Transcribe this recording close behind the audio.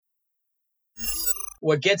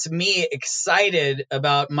what gets me excited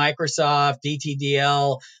about Microsoft,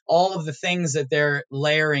 DTDL, all of the things that they're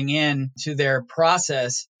layering in to their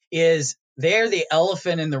process is they're the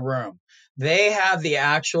elephant in the room. They have the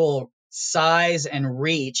actual size and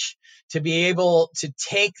reach to be able to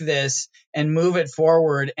take this and move it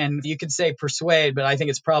forward. And you could say persuade, but I think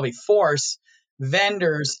it's probably force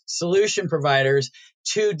vendors, solution providers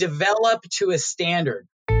to develop to a standard.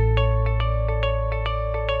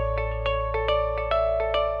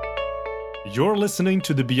 You're listening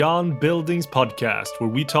to the Beyond Buildings podcast, where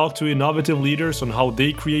we talk to innovative leaders on how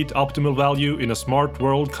they create optimal value in a smart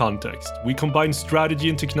world context. We combine strategy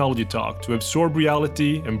and technology talk to absorb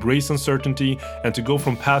reality, embrace uncertainty, and to go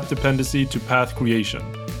from path dependency to path creation.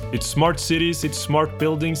 It's smart cities, it's smart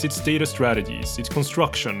buildings, it's data strategies, it's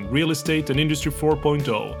construction, real estate, and Industry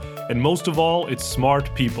 4.0. And most of all, it's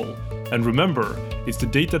smart people. And remember, it's the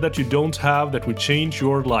data that you don't have that will change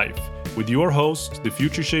your life. With your host, the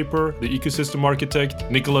future shaper, the ecosystem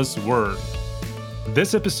architect, Nicholas Wern.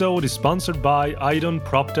 This episode is sponsored by Idun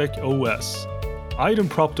PropTech OS. Idun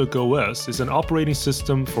PropTech OS is an operating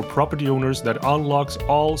system for property owners that unlocks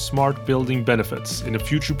all smart building benefits in a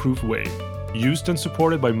future-proof way. Used and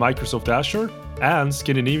supported by Microsoft Azure and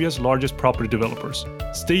Scandinavia's largest property developers.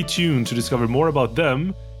 Stay tuned to discover more about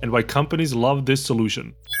them and why companies love this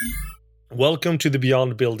solution. Welcome to the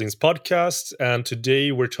Beyond Buildings podcast, and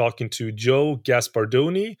today we're talking to Joe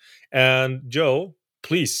Gaspardoni. And Joe,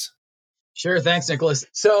 please. Sure, thanks, Nicholas.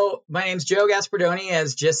 So my name's Joe Gaspardoni,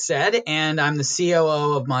 as just said, and I'm the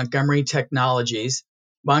COO of Montgomery Technologies.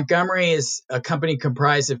 Montgomery is a company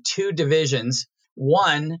comprised of two divisions.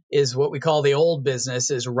 One is what we call the old business,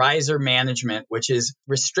 is riser management, which is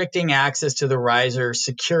restricting access to the riser,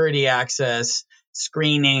 security access,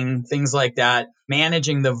 screening, things like that,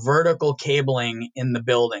 managing the vertical cabling in the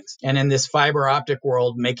buildings. And in this fiber optic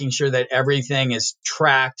world, making sure that everything is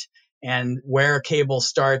tracked and where a cable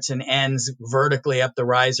starts and ends vertically up the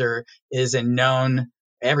riser is a known,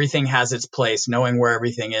 everything has its place, knowing where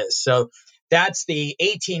everything is. So that's the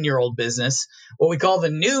 18-year-old business. What we call the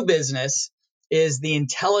new business is the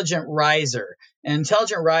intelligent riser. An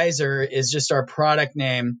intelligent riser is just our product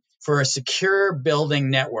name for a secure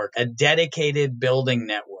building network, a dedicated building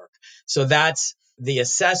network. So that's the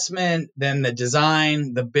assessment, then the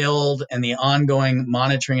design, the build, and the ongoing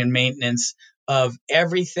monitoring and maintenance of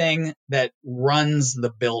everything that runs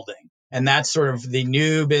the building. And that's sort of the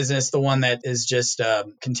new business, the one that is just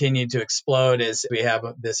continued to explode as we have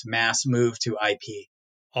this mass move to IP.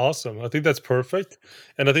 Awesome. I think that's perfect.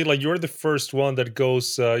 And I think you're the first one that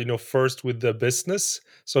goes, first with the business.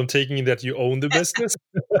 So I'm taking that you own the business.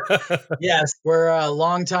 Yes, we're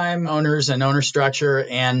longtime owners and owner structure.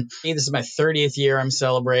 And this is my 30th year I'm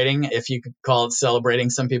celebrating, if you could call it celebrating.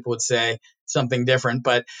 Some people would say something different,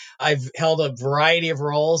 but I've held a variety of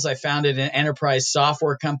roles. I founded an enterprise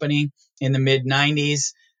software company in the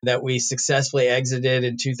mid-90s that we successfully exited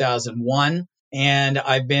in 2001. And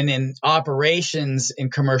I've been in operations in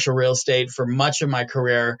commercial real estate for much of my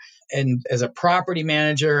career, and as a property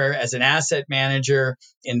manager, as an asset manager,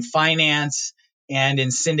 in finance, and in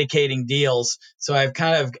syndicating deals. So I've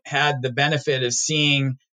kind of had the benefit of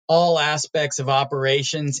seeing all aspects of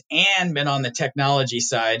operations and been on the technology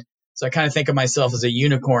side. So I kind of think of myself as a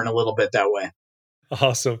unicorn a little bit that way.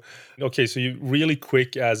 Awesome. Okay, so you really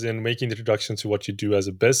quick, as in making the introduction to what you do as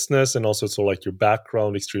a business and also your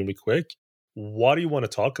background extremely quick. What do you want to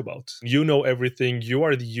talk about? You know everything. You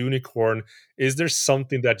are the unicorn. Is there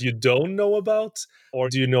something that you don't know about, or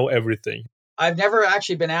do you know everything? I've never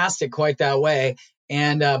actually been asked it quite that way.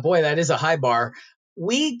 And boy, that is a high bar.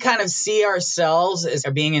 We kind of see ourselves as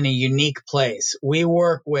being in a unique place. We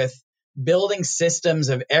work with building systems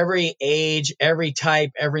of every age, every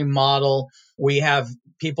type, every model. We have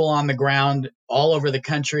people on the ground all over the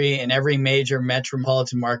country in every major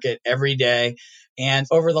metropolitan market every day. And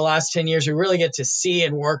over the last 10 years, we really get to see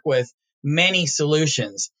and work with many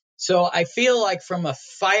solutions. So I feel like from a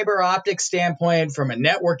fiber optic standpoint, from a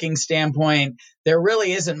networking standpoint, there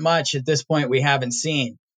really isn't much at this point we haven't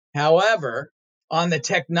seen. However, on the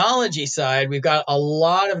technology side, we've got a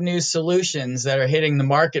lot of new solutions that are hitting the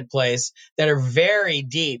marketplace that are very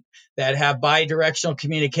deep, that have bidirectional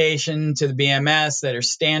communication to the BMS, that are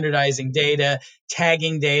standardizing data,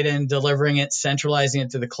 tagging data and delivering it, centralizing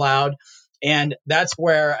it to the cloud. And that's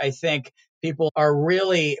where I think people are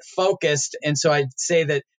really focused. And so I'd say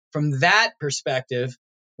that from that perspective,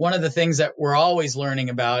 one of the things that we're always learning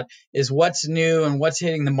about is what's new and what's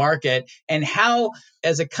hitting the market, and how,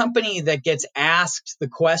 as a company that gets asked the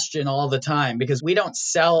question all the time, because we don't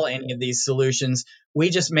sell any of these solutions, we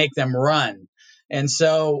just make them run. And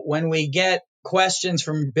so when we get questions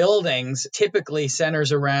from buildings typically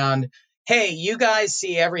centers around, hey, you guys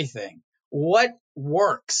see everything. What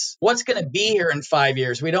works? What's going to be here in 5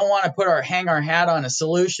 years? We don't want to hang our hat on a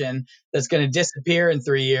solution that's going to disappear in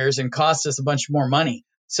 3 years and cost us a bunch more money.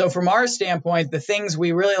 So from our standpoint, the things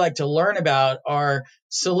we really like to learn about are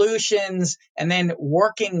solutions and then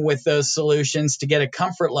working with those solutions to get a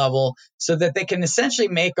comfort level so that they can essentially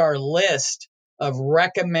make our list of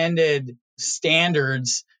recommended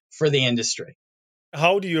standards for the industry.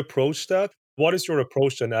 How do you approach that? What is your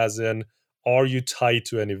approach then, as in, are you tied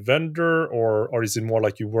to any vendor, or is it more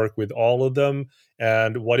like you work with all of them?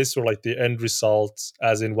 And what is sort of like the end result,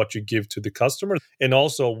 as in what you give to the customer? And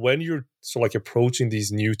also, when you're sort of like approaching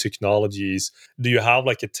these new technologies, do you have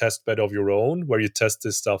like a test bed of your own where you test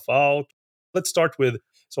this stuff out? Let's start with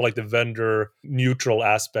sort of like the vendor neutral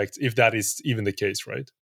aspect, if that is even the case, right?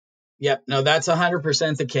 Yep. No, that's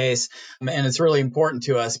 100% the case. And it's really important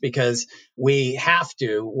to us because we have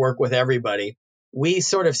to work with everybody. We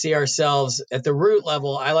sort of see ourselves at the root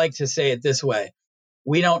level. I like to say it this way.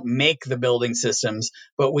 We don't make the building systems,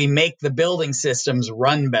 but we make the building systems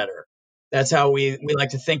run better. That's how we like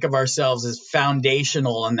to think of ourselves, as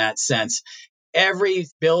foundational in that sense. Every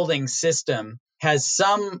building system has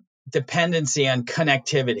some dependency on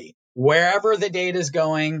connectivity. Wherever the data is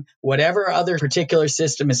going, whatever other particular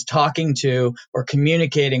system is talking to or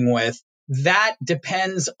communicating with, that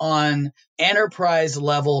depends on enterprise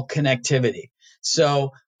level connectivity.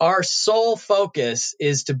 So our sole focus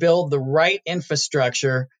is to build the right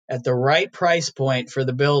infrastructure at the right price point for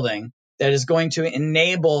the building that is going to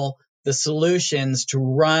enable the solutions to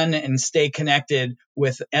run and stay connected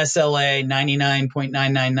with SLA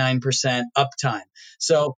 99.999% uptime.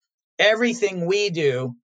 So everything we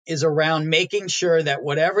do is around making sure that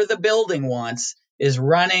whatever the building wants is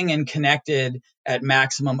running and connected at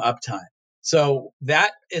maximum uptime. So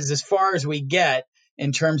that is as far as we get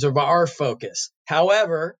in terms of our focus.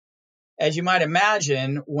 However, as you might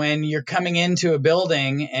imagine, when you're coming into a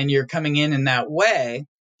building and you're coming in that way,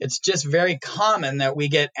 it's just very common that we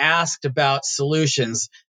get asked about solutions.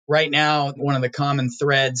 Right now, one of the common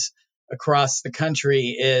threads across the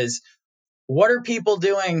country is, what are people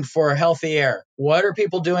doing for healthy air? What are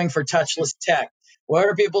people doing for touchless tech? What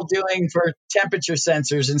are people doing for temperature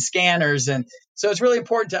sensors and scanners? And so it's really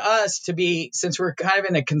important to us to be, since we're kind of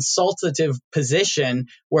in a consultative position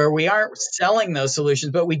where we aren't selling those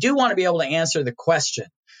solutions, but we do want to be able to answer the question.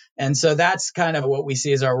 And so that's kind of what we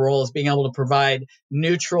see as our role, is being able to provide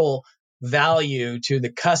neutral value to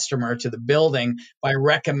the customer, to the building, by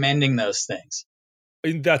recommending those things.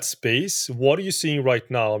 In that space, what are you seeing right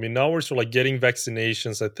now? I mean, now we're sort of like getting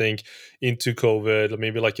vaccinations, I think, into COVID,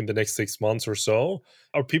 maybe like in the next 6 months or so.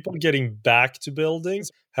 Are people getting back to buildings?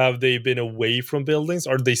 Have they been away from buildings?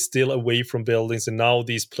 Are they still away from buildings? And now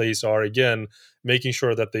these places are, again, making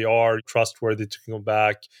sure that they are trustworthy to come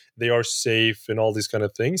back, they are safe, and all these kind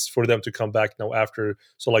of things for them to come back now after,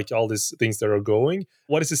 so like all these things that are going.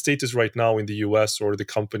 What is the status right now in the US, or the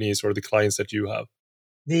companies or the clients that you have?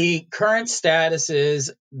 The current status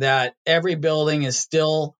is that every building is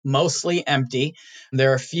still mostly empty.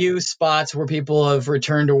 There are a few spots where people have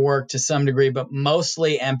returned to work to some degree, but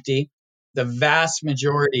mostly empty. The vast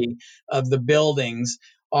majority of the buildings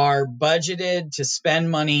are budgeted to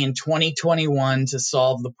spend money in 2021 to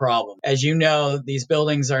solve the problem. As you know, these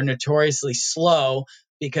buildings are notoriously slow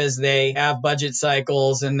because they have budget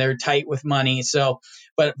cycles and they're tight with money.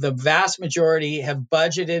 But the vast majority have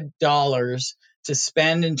budgeted dollars to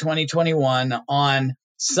spend in 2021 on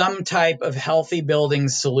some type of healthy building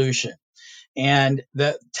solution. And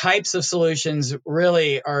the types of solutions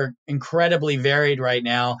really are incredibly varied right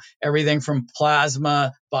now. Everything from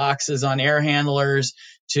plasma boxes on air handlers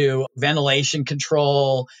to ventilation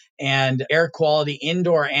control and air quality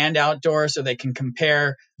indoor and outdoor, so they can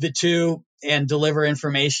compare the two and deliver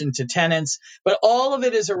information to tenants. But all of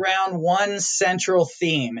it is around one central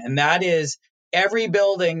theme, and that is every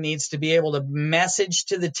building needs to be able to message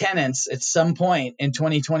to the tenants at some point in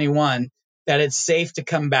 2021 that it's safe to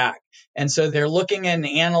come back. And so they're looking and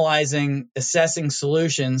analyzing, assessing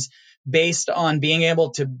solutions based on being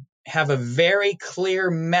able to have a very clear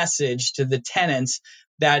message to the tenants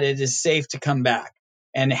that it is safe to come back.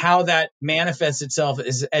 And how that manifests itself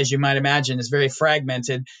is, as you might imagine, is very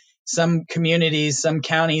fragmented. Some communities, some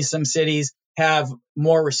counties, some cities have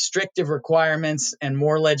more restrictive requirements and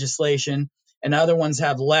more legislation, and other ones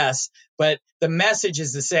have less. But the message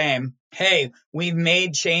is the same. Hey, we've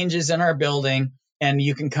made changes in our building and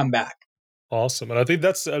you can come back. Awesome. And I think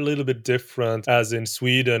that's a little bit different, as in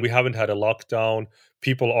Sweden, we haven't had a lockdown.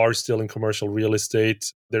 People are still in commercial real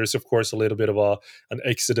estate. There is, of course, a little bit of an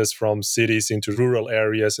exodus from cities into rural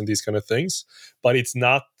areas and these kind of things. But it's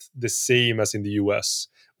not the same as in the US,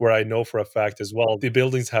 where I know for a fact as well, the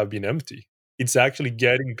buildings have been empty. It's actually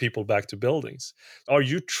getting people back to buildings. Are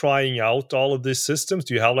you trying out all of these systems?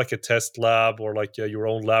 Do you have like a test lab or like your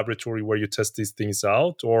own laboratory where you test these things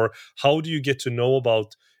out? Or how do you get to know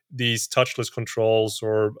about these touchless controls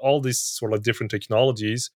or all these sort of different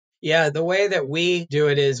technologies? Yeah, the way that we do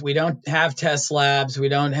it is we don't have test labs. We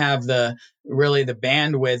don't have the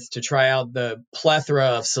bandwidth to try out the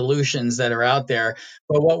plethora of solutions that are out there.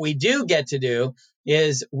 But what we do get to do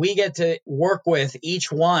is we get to work with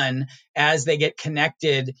each one as they get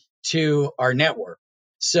connected to our network.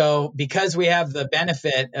 So because we have the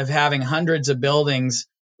benefit of having hundreds of buildings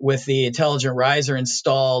with the Intelligent Riser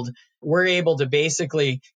installed, we're able to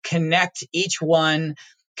basically connect each one,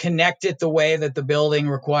 connect it the way that the building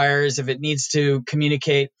requires. If it needs to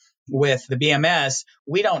communicate with the BMS,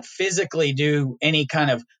 we don't physically do any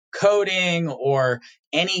kind of coding or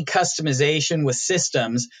any customization with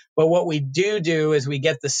systems. But what we do is we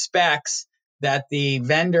get the specs that the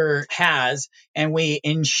vendor has, and we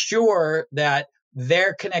ensure that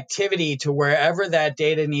their connectivity to wherever that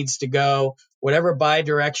data needs to go, whatever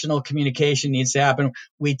bi-directional communication needs to happen,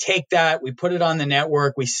 we take that, we put it on the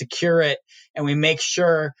network, we secure it, and we make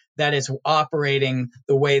sure that it's operating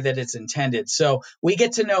the way that it's intended. So we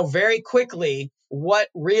get to know very quickly what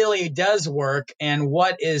really does work and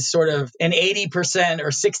what is sort of an 80% or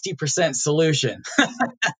 60% solution.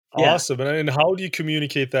 Yeah. Awesome. And how do you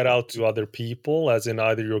communicate that out to other people, as in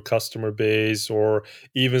either your customer base or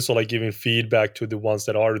even so like giving feedback to the ones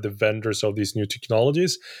that are the vendors of these new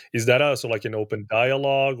technologies? Is that also like an open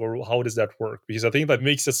dialogue, or how does that work? Because I think that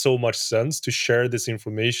makes it so much sense to share this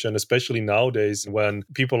information, especially nowadays when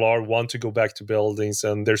people want to go back to buildings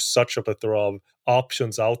and there's such a plethora of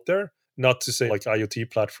options out there. Not to say like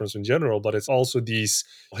IoT platforms in general, but it's also these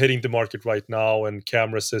hitting the market right now and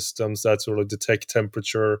camera systems that sort of detect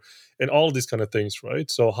temperature and all these kind of things,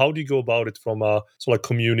 right? So how do you go about it from a sort of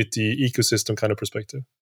community ecosystem kind of perspective?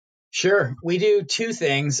 Sure. We do two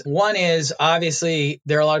things. One is obviously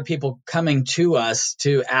there are a lot of people coming to us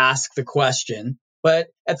to ask the question, but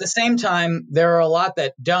at the same time, there are a lot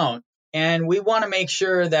that don't. And we want to make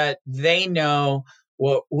sure that they know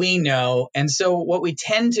what we know. And so what we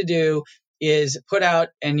tend to do is put out,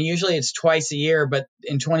 and usually it's twice a year, but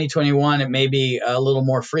in 2021, it may be a little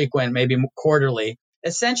more frequent, maybe quarterly.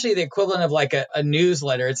 Essentially the equivalent of like a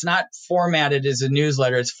newsletter. It's not formatted as a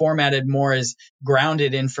newsletter. It's formatted more as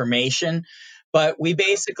grounded information. But we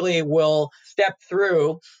basically will step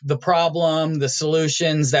through the problem, the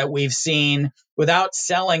solutions that we've seen without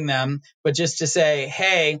selling them, but just to say,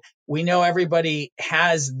 hey, we know everybody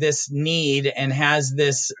has this need and has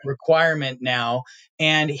this requirement now.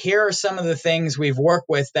 And here are some of the things we've worked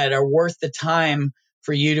with that are worth the time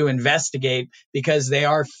for you to investigate because they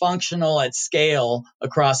are functional at scale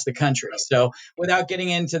across the country. So without getting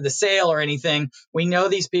into the sale or anything, we know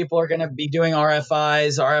these people are going to be doing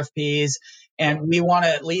RFIs, RFPs, and we want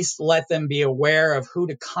to at least let them be aware of who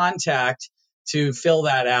to contact to fill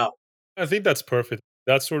that out. I think that's perfect.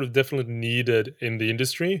 That's sort of definitely needed in the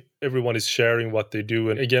industry. Everyone is sharing what they do.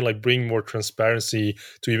 And again, like bring more transparency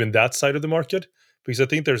to even that side of the market. Because I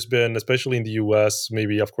think there's been, especially in the US,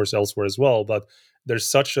 maybe of course elsewhere as well, but there's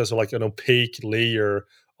such as like an opaque layer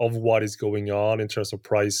of what is going on in terms of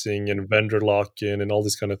pricing and vendor lock-in and all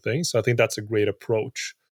these kind of things. So I think that's a great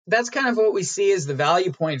approach. That's kind of what we see as the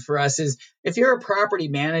value point for us is if you're a property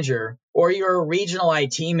manager or you're a regional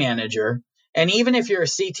IT manager, and even if you're a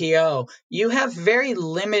CTO, you have very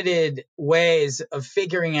limited ways of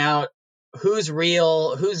figuring out who's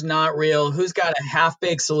real, who's not real, who's got a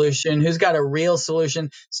half-baked solution, who's got a real solution.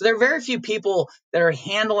 So there are very few people that are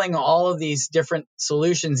handling all of these different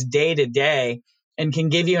solutions day to day and can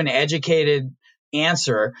give you an educated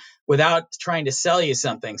answer without trying to sell you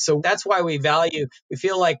something. So that's why we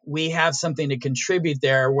feel like we have something to contribute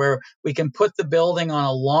there where we can put the building on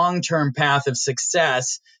a long-term path of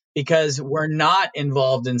success because we're not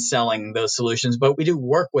involved in selling those solutions, but we do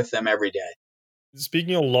work with them every day.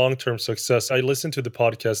 Speaking of long-term success, I listened to the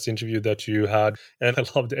podcast interview that you had, and I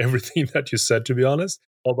loved everything that you said, to be honest,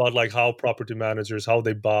 about like how property managers, how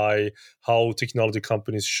they buy, how technology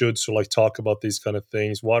companies should so like talk about these kind of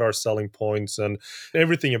things, what are selling points and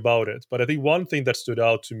everything about it. But I think one thing that stood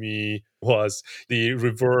out to me was the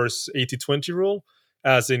reverse 80-20 rule,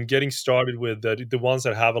 as in getting started with the ones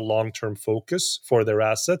that have a long-term focus for their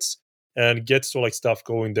assets. and get sort of like stuff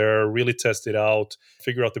going there, really test it out,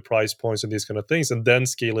 figure out the price points and these kind of things, and then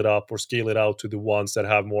scale it up or scale it out to the ones that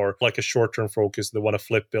have more like a short-term focus, they want to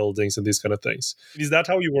flip buildings and these kind of things. Is that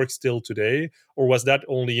how you work still today, or was that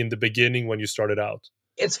only in the beginning when you started out?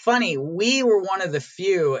 It's funny, we were one of the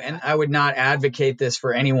few, and I would not advocate this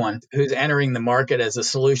for anyone who's entering the market as a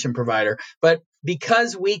solution provider, but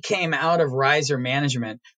because we came out of riser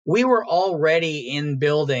management, we were already in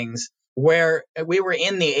buildings where we were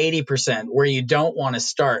in the 80% where you don't want to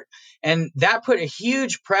start. And that put a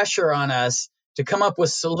huge pressure on us to come up with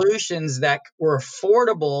solutions that were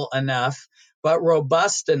affordable enough, but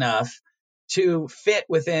robust enough to fit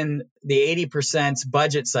within the 80%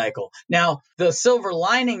 budget cycle. Now, the silver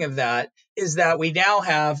lining of that is that we now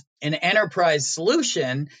have an enterprise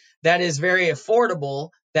solution that is very affordable,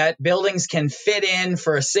 that buildings can fit in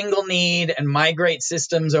for a single need and migrate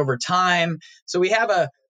systems over time. So we have a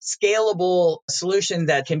scalable solution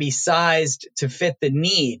that can be sized to fit the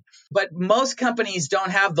need. But most companies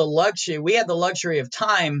don't have the luxury. We had the luxury of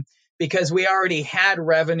time because we already had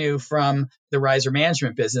revenue from the riser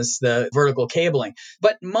management business, the vertical cabling.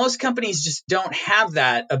 But most companies just don't have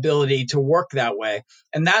that ability to work that way.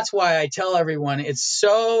 And that's why I tell everyone it's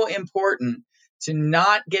so important to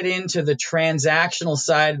not get into the transactional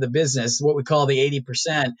side of the business, what we call the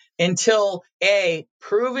 80%, until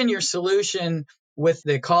proven your solution with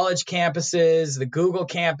the college campuses, the Google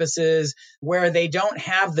campuses, where they don't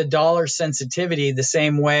have the dollar sensitivity the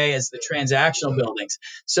same way as the transactional buildings.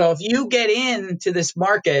 So if you get into this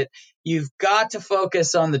market, you've got to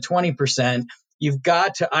focus on the 20%. You've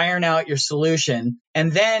got to iron out your solution.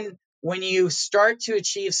 And then when you start to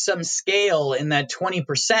achieve some scale in that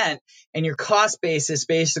 20% and your cost basis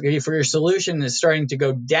basically for your solution is starting to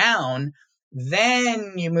go down,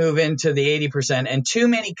 then you move into the 80%. And too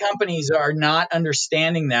many companies are not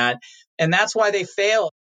understanding that. And that's why they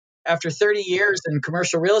fail. After 30 years in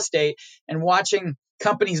commercial real estate and watching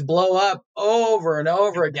companies blow up over and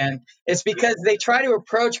over again, it's because they try to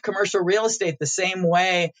approach commercial real estate the same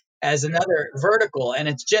way as another vertical, and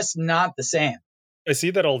it's just not the same. I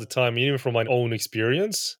see that all the time, even from my own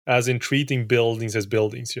experience, as in treating buildings as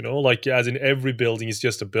buildings, like as in every building is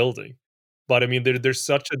just a building. But I mean, there's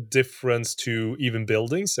such a difference to even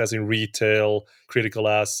buildings, as in retail, critical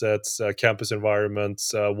assets, campus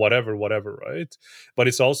environments, whatever, right? But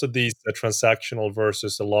it's also these transactional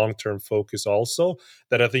versus the long-term focus also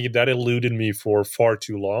that I think that eluded me for far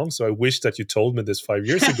too long. So I wish that you told me this 5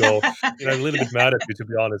 years ago. I'm a little bit mad at you, to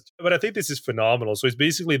be honest. But I think this is phenomenal. So it's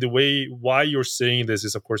basically why you're saying this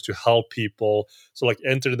is, of course, to help people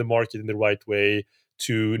enter the market in the right way,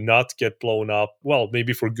 to not get blown up, well,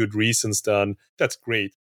 maybe for good reasons then. That's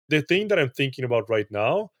great. The thing that I'm thinking about right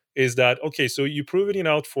now is that, okay, so you prove it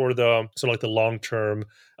out for the long-term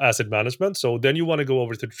asset management. So then you want to go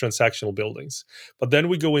over to the transactional buildings. But then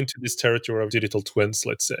we go into this territory of digital twins,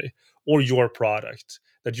 let's say, or your product,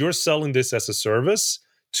 that you're selling this as a service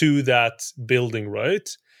to that building, right?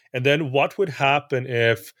 And then what would happen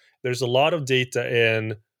if there's a lot of data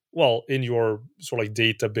in your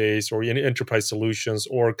database or in enterprise solutions,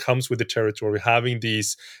 or comes with the territory having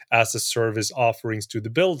these as a service offerings to the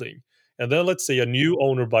building. And then let's say a new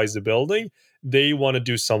owner buys the building, they want to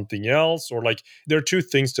do something else, or there are two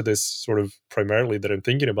things to this sort of primarily that I'm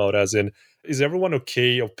thinking about, as in, is everyone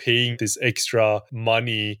okay of paying this extra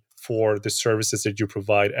money for the services that you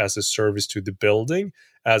provide as a service to the building?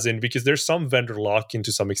 As in, because there's some vendor lock-in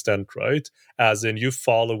to some extent, right? As in, you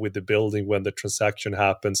follow with the building when the transaction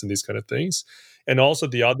happens and these kind of things. And also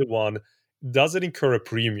the other one, does it incur a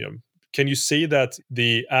premium? Can you say that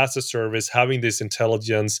the as a service, having this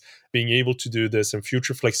intelligence, being able to do this and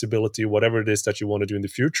future flexibility, whatever it is that you want to do in the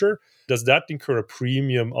future, does that incur a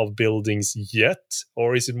premium of buildings yet?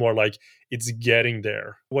 Or is it more like it's getting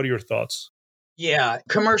there? What are your thoughts? Yeah,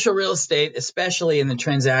 commercial real estate, especially in the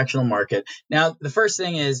transactional market. Now, the first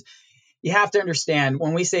thing is you have to understand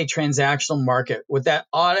when we say transactional market, what that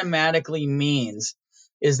automatically means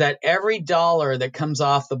is that every dollar that comes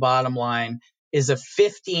off the bottom line is a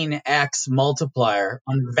 15x multiplier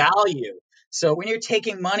on value. So when you're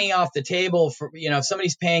taking money off the table for, if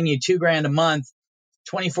somebody's paying you $2,000 a month,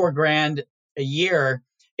 24 grand a year,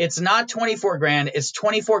 it's not 24 grand, it's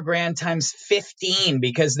 24 grand times 15,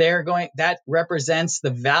 because that represents the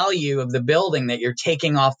value of the building that you're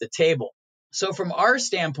taking off the table. So from our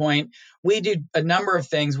standpoint, we do a number of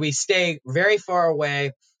things. We stay very far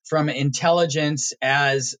away from intelligence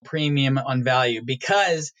as premium on value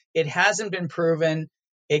because it hasn't been proven.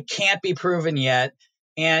 It can't be proven yet.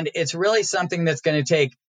 And it's really something that's going to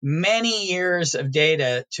take many years of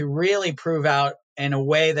data to really prove out in a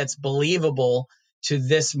way that's believable to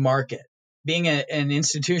this market. being an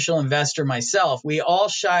institutional investor myself, we all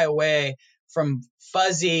shy away from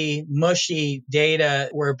fuzzy, mushy data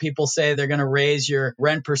where people say they're going to raise your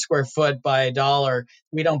rent per square foot by $1.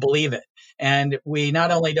 We don't believe it. And we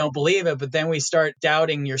not only don't believe it, but then we start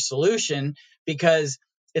doubting your solution because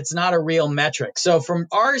it's not a real metric. So from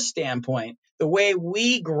our standpoint, the way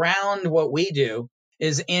we ground what we do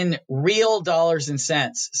is in real dollars and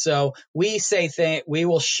cents. So we say we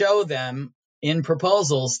will show them in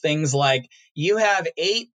proposals things like, you have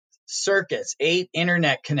 8 circuits, 8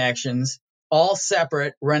 internet connections, all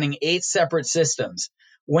separate, running 8 separate systems.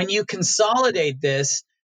 When you consolidate this,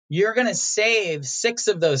 you're going to save 6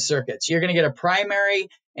 of those circuits. You're going to get a primary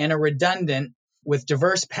and a redundant with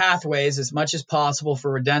diverse pathways as much as possible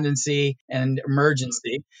for redundancy and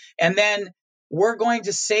emergency. And then we're going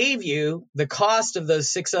to save you the cost of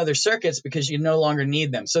those 6 other circuits because you no longer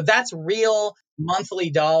need them. So that's real monthly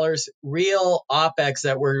dollars, real OpEx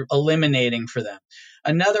that we're eliminating for them.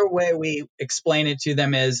 Another way we explain it to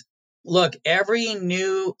them is, look, every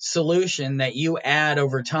new solution that you add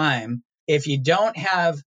over time, if you don't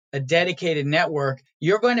have a dedicated network,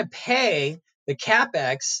 you're going to pay the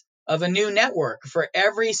CapEx of a new network for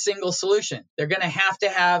every single solution. They're going to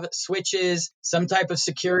have switches, some type of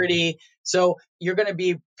security. So you're going to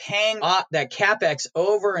be paying that CapEx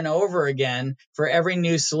over and over again for every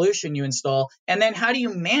new solution you install. And then how do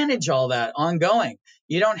you manage all that ongoing?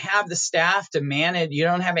 You don't have the staff to manage. You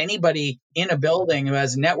don't have anybody in a building who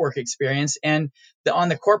has network experience. And on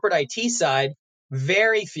the corporate IT side,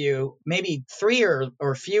 very few, maybe 3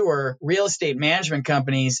 or fewer real estate management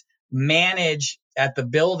companies manage at the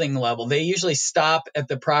building level. They usually stop at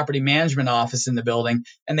the property management office in the building,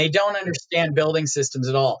 and they don't understand building systems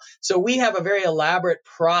at all. So we have a very elaborate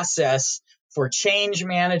process for change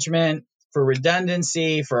management, for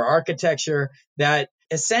redundancy, for architecture that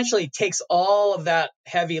essentially takes all of that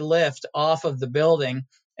heavy lift off of the building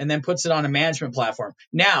and then puts it on a management platform.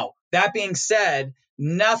 Now, that being said,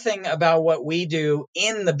 nothing about what we do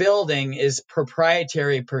in the building is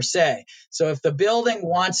proprietary per se. So if the building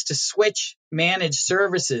wants to switch managed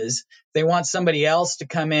services, they want somebody else to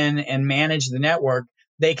come in and manage the network,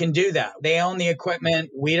 they can do that. They own the equipment.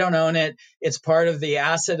 We don't own it. It's part of the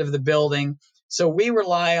asset of the building. So we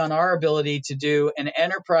rely on our ability to do an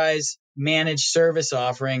enterprise managed service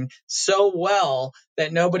offering so well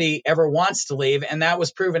that nobody ever wants to leave. And that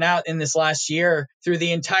was proven out in this last year. Through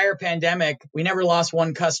the entire pandemic, we never lost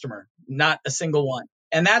one customer, not a single one.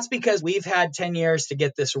 And that's because we've had 10 years to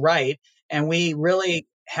get this right. And we really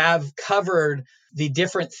have covered the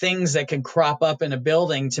different things that can crop up in a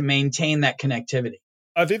building to maintain that connectivity.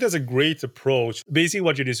 I think that's a great approach. Basically,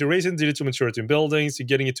 what you do is you're raising digital maturity in buildings, you're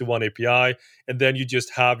getting it to one API, and then you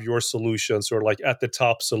just have your solution sort of like at the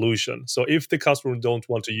top solution. So if the customer don't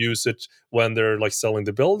want to use it when they're like selling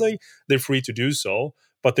the building, they're free to do so.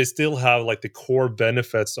 But they still have like the core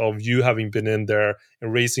benefits of you having been in there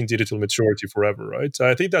and raising digital maturity forever, right? So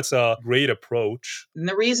I think that's a great approach. And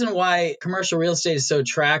the reason why commercial real estate is so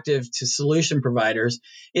attractive to solution providers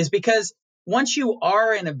is because once you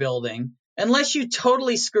are in a building, unless you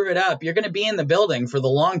totally screw it up, you're going to be in the building for the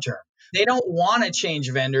long term. They don't want to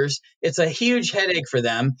change vendors. It's a huge headache for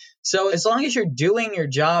them. So as long as you're doing your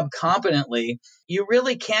job competently, you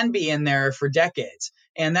really can be in there for decades.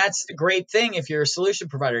 And that's the great thing if you're a solution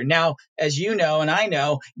provider. Now, as you know, and I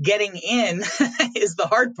know, getting in is the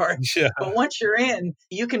hard part. Yeah. But once you're in,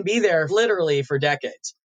 you can be there literally for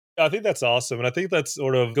decades. I think that's awesome. And I think that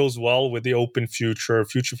sort of goes well with the open future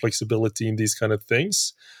flexibility in these kind of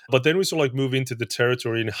things. But then we sort of like move into the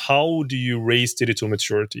territory and how do you raise digital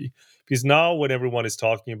maturity? Because now when everyone is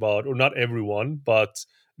talking about, or not everyone, but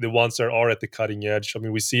the ones that are at the cutting edge. I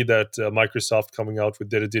mean, we see that Microsoft coming out with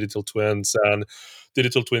their digital twins and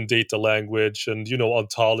digital twin data language and, you know,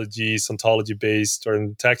 ontologies, ontology-based or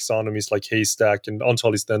taxonomies like Haystack and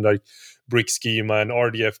ontologies then like Brick Schema and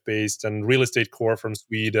RDF-based and Real Estate Core from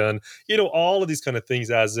Sweden. You know, all of these kind of things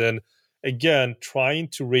as in, again, trying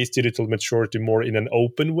to raise digital maturity more in an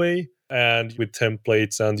open way and with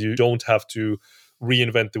templates, and you don't have to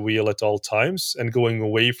reinvent the wheel at all times and going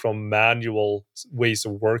away from manual ways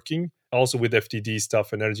of working. Also with FTD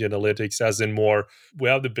stuff and energy analytics, as in more, we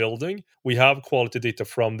have the building, we have quality data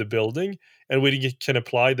from the building, and we can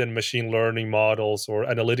apply then machine learning models or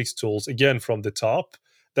analytics tools, again, from the top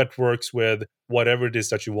that works with whatever it is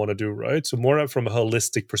that you want to do, right? So more from a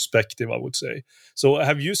holistic perspective, I would say. So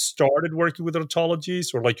have you started working with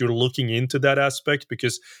ontologies or like you're looking into that aspect?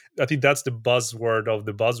 Because I think that's the buzzword of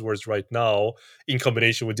the buzzwords right now in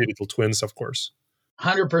combination with digital twins, of course.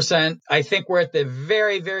 100%. I think we're at the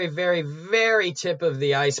very, very, very, very tip of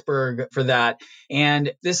the iceberg for that.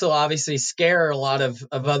 And this will obviously scare a lot of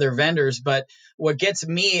other vendors. But what gets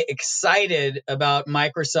me excited about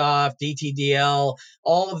Microsoft, DTDL,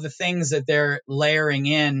 all of the things that they're layering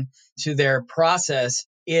in to their process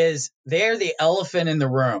is they're the elephant in the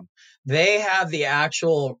room. They have the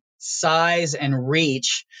actual size and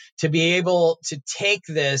reach to be able to take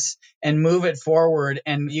this and move it forward.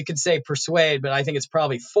 And you could say persuade, but I think it's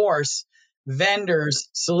probably force vendors,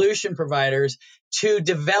 solution providers to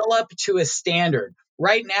develop to a standard.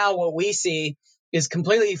 Right now, what we see is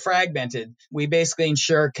completely fragmented. We basically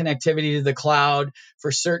ensure connectivity to the cloud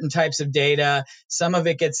for certain types of data. Some of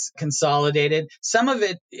it gets consolidated. Some of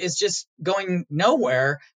it is just going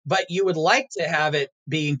nowhere, but you would like to have it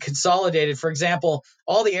being consolidated. For example,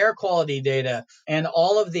 all the air quality data and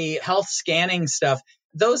all of the health scanning stuff,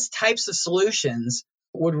 those types of solutions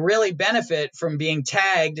would really benefit from being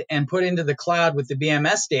tagged and put into the cloud with the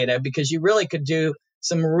BMS data, because you really could do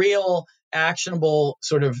some real actionable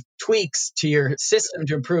sort of tweaks to your system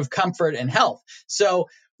to improve comfort and health. So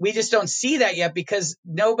we just don't see that yet because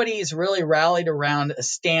nobody's really rallied around a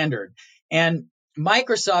standard. And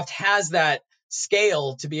Microsoft has that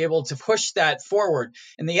scale to be able to push that forward.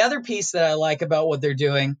 And the other piece that I like about what they're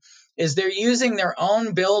doing is they're using their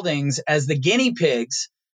own buildings as the guinea pigs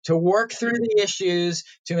to work through the issues,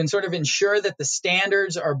 to sort of ensure that the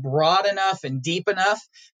standards are broad enough and deep enough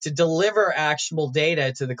to deliver actionable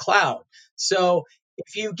data to the cloud. So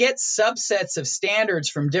if you get subsets of standards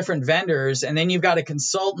from different vendors, and then you've got a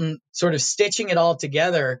consultant sort of stitching it all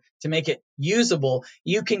together to make it usable,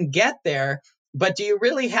 you can get there. But do you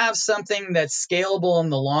really have something that's scalable in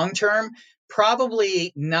the long term?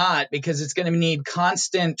 Probably not, because it's going to need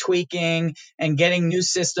constant tweaking and getting new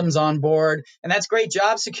systems on board. And that's great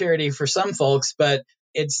job security for some folks, but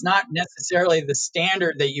it's not necessarily the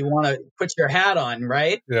standard that you want to put your hat on,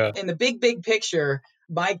 right? Yeah. In the big picture,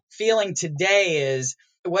 my feeling today is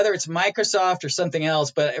whether it's Microsoft or something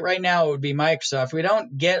else, but right now it would be Microsoft. We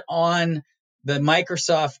don't get on the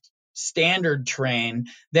Microsoft standard train,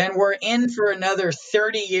 then we're in for another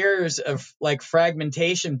 30 years of like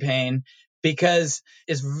fragmentation pain, because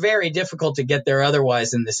it's very difficult to get there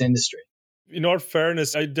otherwise in this industry. In all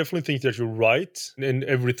fairness, I definitely think that you're right in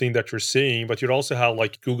everything that you're saying, but you also have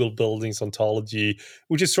like Google Buildings Ontology,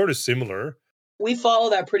 which is sort of similar. We follow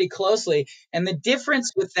that pretty closely. And the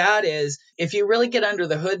difference with that is if you really get under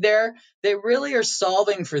the hood there, they really are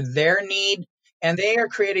solving for their need, and they are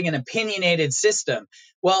creating an opinionated system.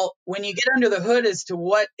 Well, when you get under the hood as to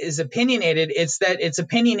what is opinionated, it's that it's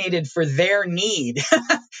opinionated for their need.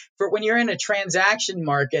 For when you're in a transaction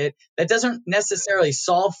market, that doesn't necessarily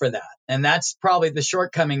solve for that. And that's probably the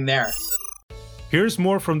shortcoming there. Here's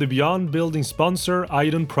more from the Beyond Building sponsor,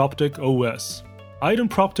 iDEN PropTech OS. iDEN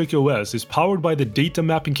PropTech OS is powered by the data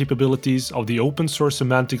mapping capabilities of the open source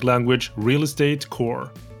semantic language Real Estate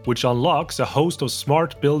Core, which unlocks a host of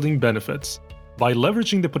smart building benefits. By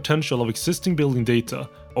leveraging the potential of existing building data,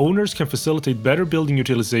 owners can facilitate better building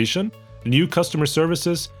utilization, new customer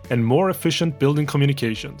services, and more efficient building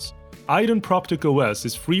communications. iDEN PropTech OS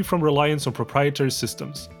is free from reliance on proprietary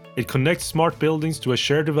systems. It connects smart buildings to a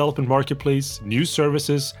shared development marketplace, new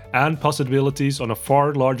services, and possibilities on a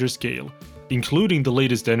far larger scale, including the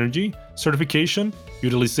latest energy, certification,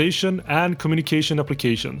 utilization, and communication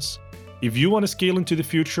applications. If you want to scale into the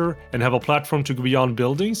future and have a platform to go beyond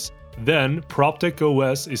buildings, then PropTech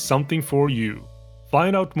OS is something for you.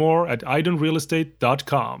 Find out more at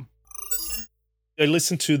idenrealestate.com. I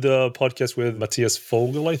listened to the podcast with Matthias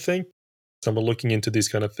Vogel, I think. I'm looking into these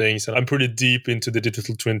kind of things, and I'm pretty deep into the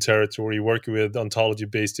digital twin territory, working with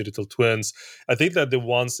ontology-based digital twins. I think that the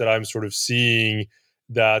ones that I'm sort of seeing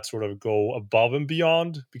that sort of go above and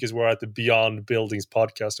beyond, because we're at the Beyond Buildings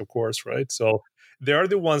podcast, of course, right? So they are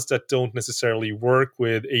the ones that don't necessarily work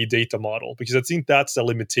with a data model, because I think that's a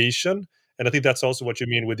limitation. And I think that's also what you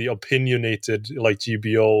mean with the opinionated, like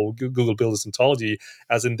GBO, Google Buildings Ontology,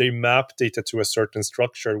 as in they map data to a certain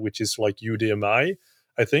structure, which is like UDMI,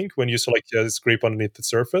 I think, when you scrape underneath the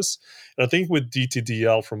surface. And I think with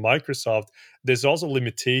DTDL from Microsoft, there's also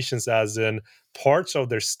limitations, as in parts of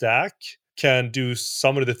their stack can do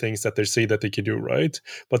some of the things that they say that they can do, right?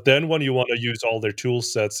 But then when you want to use all their tool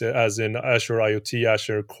sets, as in Azure IoT,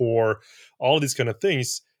 Azure Core, all these kind of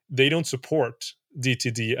things, they don't support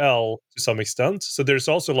DTDL to some extent. So there's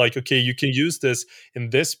also like, okay, you can use this in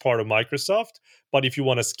this part of Microsoft, but if you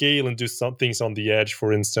want to scale and do some things on the edge,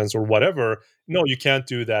 for instance, or whatever, no, you can't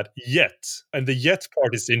do that yet. And the yet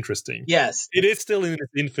part is interesting. Yes. It is still in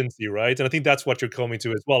its infancy, right? And I think that's what you're coming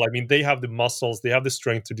to as well. I mean, they have the muscles, they have the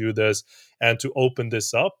strength to do this and to open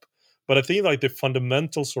this up. But I think like the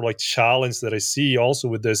fundamental sort of like challenge that I see also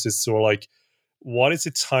with this is sort of like, what is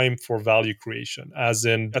the time for value creation? As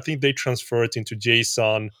in, I think they transfer it into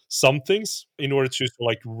JSON some things in order to sort of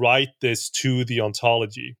like write this to the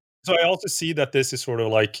ontology. So I also see that this is sort of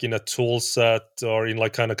like in a tool set or in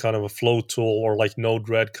like kind of a flow tool or like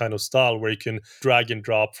Node-RED kind of style where you can drag and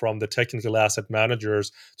drop from the technical asset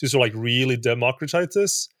managers to sort of like really democratize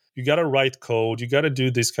this. You got to write code. You got to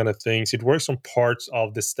do these kind of things. It works on parts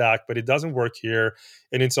of the stack, but it doesn't work here.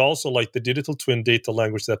 And it's also like the digital twin data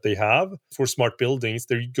language that they have for smart buildings.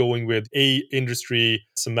 They're going with a industry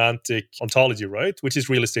semantic ontology, right? Which is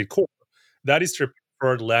real estate core. That is their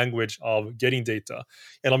preferred language of getting data.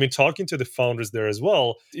 And I've been talking to the founders there as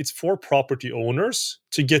well. It's for property owners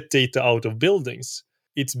to get data out of buildings.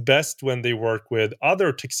 It's best when they work with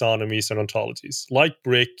other taxonomies and ontologies like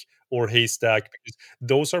Brick or Haystack, because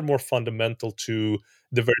those are more fundamental to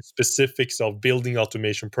the very specifics of building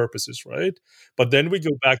automation purposes, right? But then we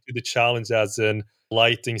go back to the challenge as in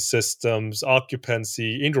lighting systems,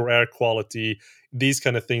 occupancy, indoor air quality, these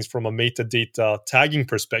kind of things from a metadata tagging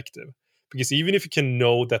perspective. Because even if you can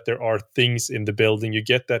know that there are things in the building, you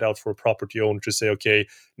get that out for a property owner to say, okay,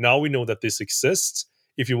 now we know that this exists.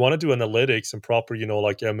 If you want to do analytics and proper,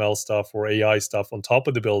 like ML stuff or AI stuff on top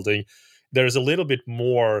of the building, there's a little bit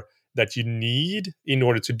more that you need in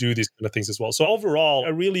order to do these kind of things as well. So overall,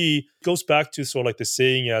 it really goes back to sort of like the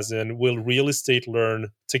saying as in, will real estate learn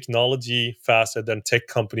technology faster than tech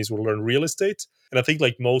companies will learn real estate? And I think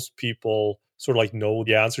like most people sort of like know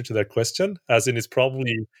the answer to that question, as in it's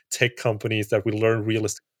probably tech companies that will learn real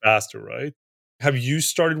estate faster, right? Have you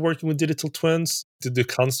started working with digital twins? Did the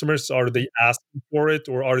customers, are they asking for it,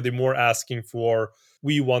 or are they more asking for,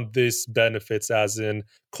 we want this benefits as in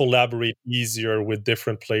collaborate easier with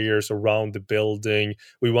different players around the building.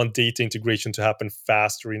 We want data integration to happen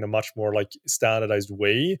faster in a much more like standardized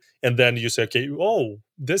way. And then you say, okay, oh,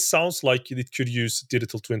 this sounds like it could use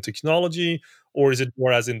digital twin technology. Or is it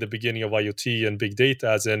more as in the beginning of IoT and big data,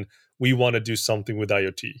 as in we want to do something with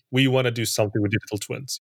IoT. We want to do something with digital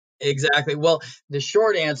twins. Exactly. Well, the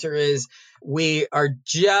short answer is we are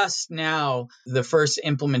just now the first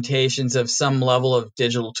implementations of some level of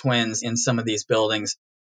digital twins in some of these buildings.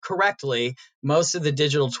 Correctly, most of the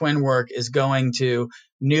digital twin work is going to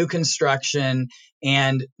new construction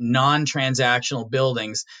and non-transactional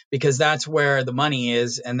buildings because that's where the money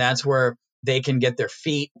is and that's where they can get their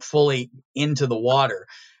feet fully into the water.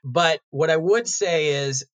 But what I would say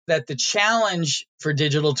is that the challenge for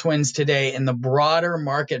digital twins today in the broader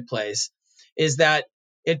marketplace is that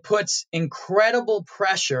it puts incredible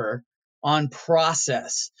pressure on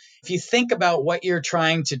process. If you think about what you're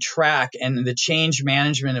trying to track and the change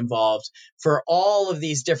management involved for all of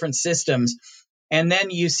these different systems, and then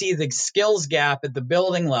you see the skills gap at the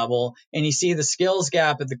building level and you see the skills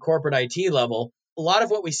gap at the corporate IT level, a lot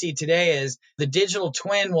of what we see today is the digital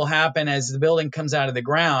twin will happen as the building comes out of the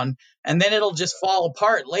ground, and then it'll just fall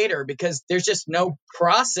apart later because there's just no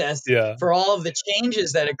process for all of the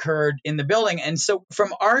changes that occurred in the building. And so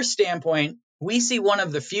from our standpoint, we see one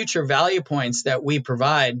of the future value points that we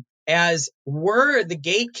provide as we're the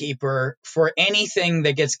gatekeeper for anything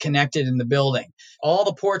that gets connected in the building. All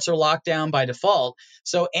the ports are locked down by default.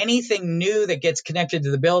 So anything new that gets connected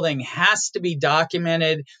to the building has to be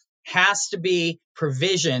documented, has to be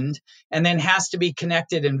provisioned, and then has to be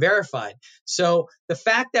connected and verified. So the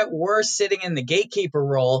fact that we're sitting in the gatekeeper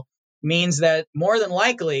role means that more than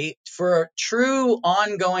likely for a true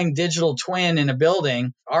ongoing digital twin in a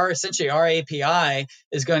building, our API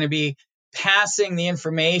is going to be passing the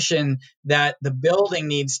information that the building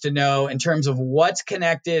needs to know in terms of what's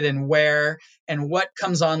connected and where and what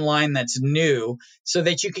comes online that's new so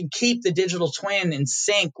that you can keep the digital twin in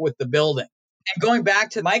sync with the building. And going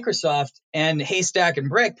back to Microsoft and Haystack and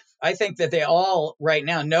Brick, I think that they all, right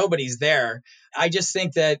now, nobody's there. I just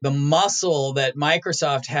think that the muscle that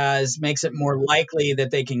Microsoft has makes it more likely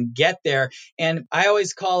that they can get there. And I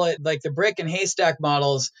always call it like the Brick and Haystack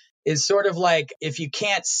models is sort of like if you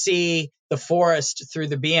can't see the forest through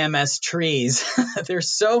the BMS trees, they're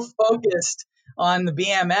so focused on the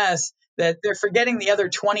BMS that they're forgetting the other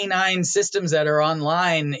 29 systems that are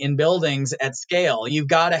online in buildings at scale. You've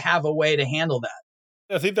got to have a way to handle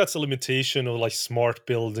that. I think that's a limitation of like smart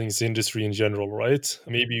buildings industry in general, right?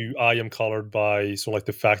 Maybe I am colored by so like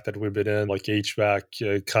the fact that we've been in like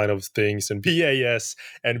HVAC kind of things and BAS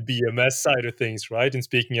and BMS side of things, right? And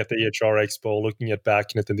speaking at the HR Expo, looking at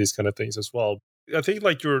BACnet and these kind of things as well. I think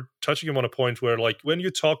like you're touching on a point where like when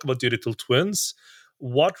you talk about digital twins,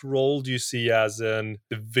 what role do you see as in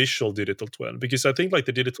the visual digital twin? Because I think like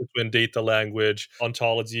the digital twin data language,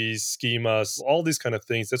 ontologies, schemas, all these kind of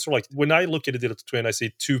things, that's sort of like when I look at a digital twin, I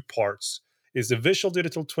see two parts. Is the visual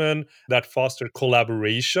digital twin that foster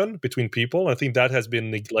collaboration between people. I think that has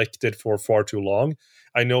been neglected for far too long.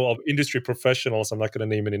 I know of industry professionals, I'm not going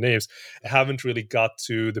to name any names, haven't really got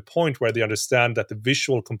to the point where they understand that the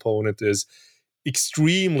visual component is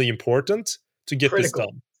extremely important to get this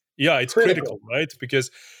Critical. done. Yeah, it's critical, right?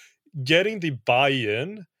 Because getting the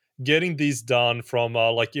buy-in, getting these done from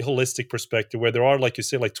like a holistic perspective where there are, like you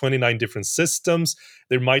say, like 29 different systems,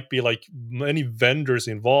 there might be like many vendors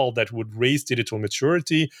involved that would raise digital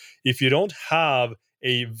maturity. If you don't have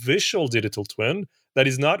a visual digital twin that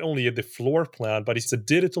is not only the floor plan, but it's a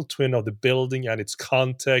digital twin of the building and its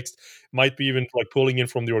context, might be even like pulling in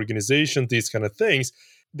from the organization, these kind of things,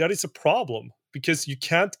 that is a problem because you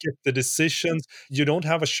can't get the decisions. You don't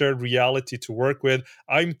have a shared reality to work with.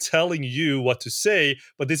 I'm telling you what to say,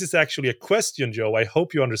 but this is actually a question, Joe. I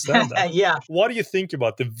hope you understand that. Yeah. What do you think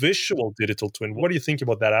about the visual digital twin? What do you think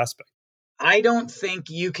about that aspect? I don't think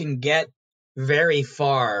you can get very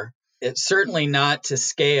far, it's certainly not to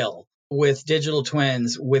scale, with digital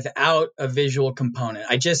twins without a visual component.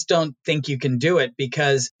 I just don't think you can do it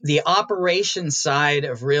because the operation side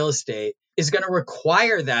of real estate is going to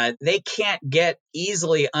require that. They can't get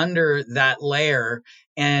easily under that layer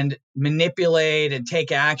and manipulate and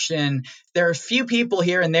take action. There are a few people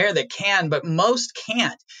here and there that can, but most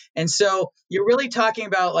can't. And so you're really talking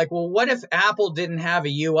about like, well, what if Apple didn't have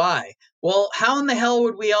a UI? Well, how in the hell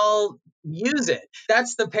would we all use it?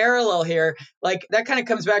 That's the parallel here. Like that kind of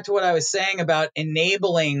comes back to what I was saying about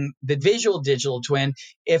enabling the visual digital twin.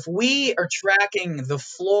 If we are tracking the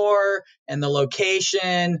floor and the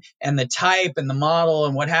location and the type and the model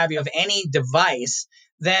and what have you of any device,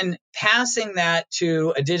 then passing that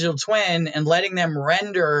to a digital twin and letting them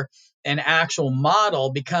render an actual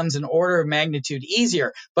model becomes an order of magnitude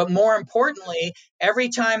easier. But more importantly, every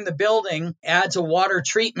time the building adds a water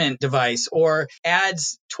treatment device or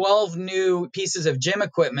adds 12 new pieces of gym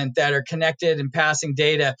equipment that are connected and passing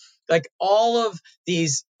data, like all of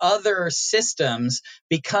these other systems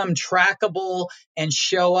become trackable and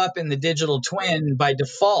show up in the digital twin by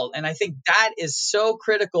default. And I think that is so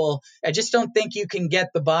critical. I just don't think you can get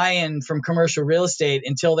the buy-in from commercial real estate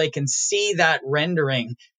until they can see that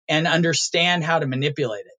rendering and understand how to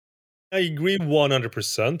manipulate it. I agree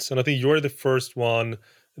 100%. And I think you're the first one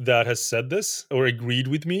that has said this or agreed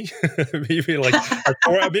with me. Maybe like,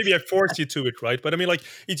 maybe I forced you to it, right? But I mean, like,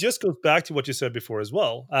 it just goes back to what you said before as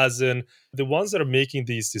well, as in the ones that are making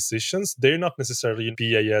these decisions, they're not necessarily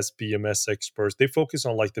BAS, BMS experts. They focus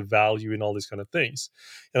on like the value and all these kind of things.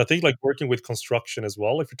 And I think like working with construction as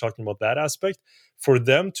well, if you're talking about that aspect, for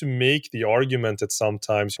them to make the argument at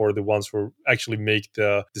sometimes for the ones who actually make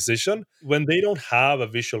the decision, when they don't have a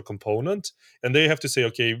visual component and they have to say,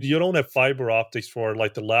 okay, you don't have fiber optics for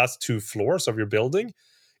like the last 2 floors of your building.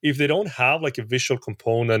 If they don't have like a visual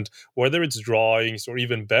component, whether it's drawings or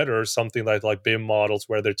even better, something like BIM models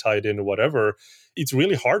where they're tied in or whatever, it's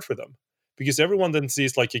really hard for them. Because everyone then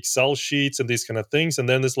sees like Excel sheets and these kind of things. And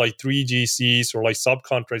then there's like 3GCs or like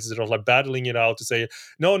subcontractors that are like battling it out to say,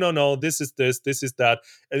 no, this is that.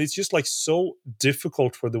 And it's just like so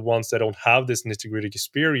difficult for the ones that don't have this nitty-gritty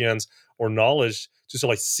experience or knowledge to sort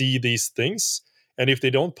of like see these things. And if they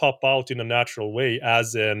don't pop out in a natural way,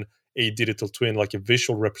 as in a digital twin, like a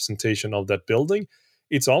visual representation of that building,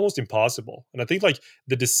 it's almost impossible. And I think like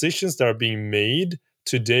the decisions that are being made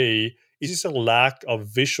today, it's just a lack of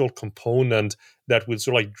visual component that will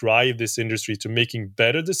sort of like drive this industry to making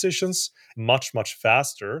better decisions much, much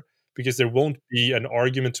faster, because there won't be an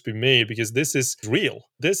argument to be made because this is real.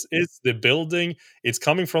 This is the building. It's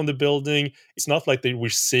coming from the building. It's not like we're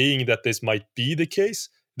saying that this might be the case.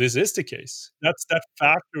 This is the case. That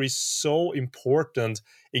factor is so important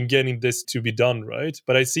in getting this to be done, right?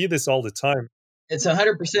 But I see this all the time. It's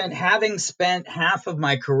 100%. Having spent half of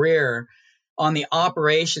my career on the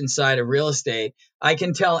operation side of real estate, I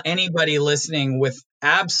can tell anybody listening with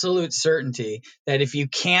absolute certainty that if you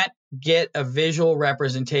can't get a visual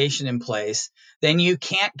representation in place, then you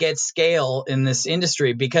can't get scale in this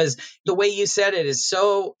industry, because the way you said it is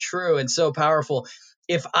so true and so powerful.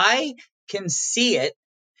 If I can see it,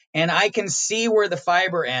 and I can see where the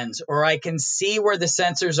fiber ends, or I can see where the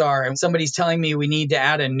sensors are and somebody's telling me we need to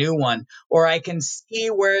add a new one, or I can see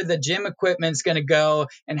where the gym equipment's going to go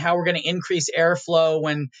and how we're going to increase airflow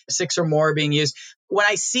when 6 or more are being used. When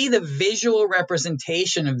I see the visual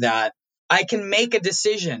representation of that, I can make a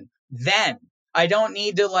decision then. I don't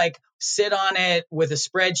need to like sit on it with a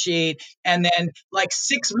spreadsheet, and then like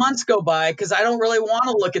 6 months go by because I don't really want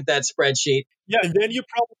to look at that spreadsheet. Yeah, and then you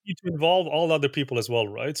probably need to involve all other people as well,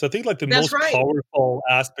 right? So I think like the That's most right. powerful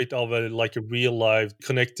aspect of a real life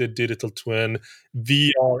connected digital twin,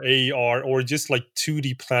 VR, AR, or just like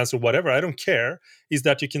 2D plans or whatever, I don't care, is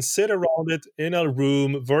that you can sit around it in a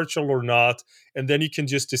room, virtual or not, and then you can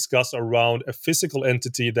just discuss around a physical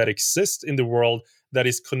entity that exists in the world that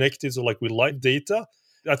is connected to like with live data.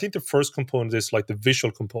 I think the first component is like the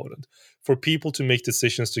visual component for people to make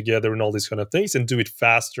decisions together and all these kind of things and do it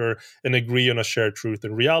faster and agree on a shared truth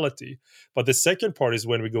and reality. But the second part is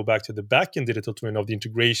when we go back to the back-end digital twin of the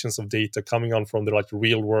integrations of data coming on from the like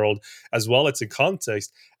real world, as well as in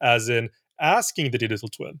context, as in asking the digital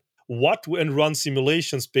twin what and run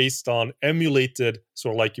simulations based on emulated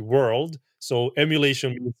sort of like world. So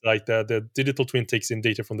emulation means like the digital twin takes in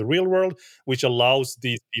data from the real world, which allows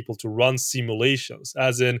these people to run simulations,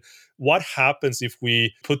 as in what happens if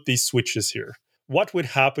we put these switches here? What would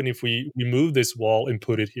happen if we remove this wall and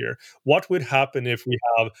put it here? What would happen if we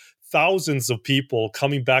have thousands of people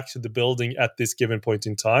coming back to the building at this given point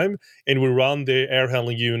in time and we run the air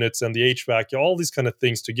handling units and the HVAC, all these kind of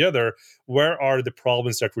things together? Where are the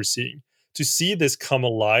problems that we're seeing? To see this come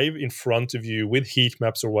alive in front of you with heat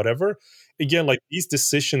maps or whatever, again, like these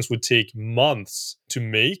decisions would take months to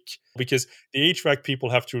make because the HVAC people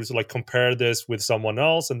have to like compare this with someone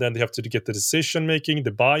else, and then they have to get the decision making,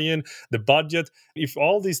 the buy-in, the budget. If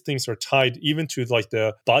all these things are tied even to like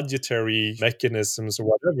the budgetary mechanisms or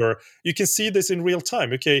whatever, you can see this in real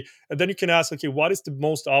time. Okay, and then you can ask, okay, what is the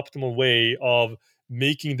most optimal way of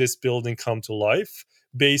making this building come to life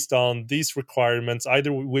based on these requirements? Either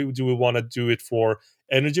do we want to do it for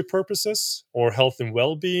energy purposes or health and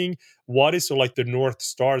well-being? What is like the North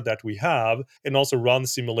Star that we have? And also run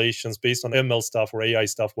simulations based on ML stuff or AI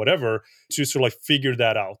stuff, whatever, to sort of like figure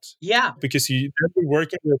that out. Yeah. Because you're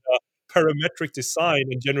working with a parametric design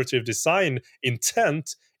and generative design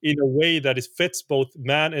intent in a way that it fits both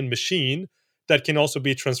man and machine, that can also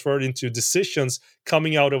be transferred into decisions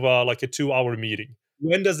coming out of like a 2-hour meeting.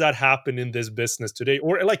 When does that happen in this business today,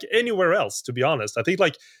 or like anywhere else? To be honest, I think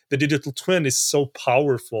like the digital twin is so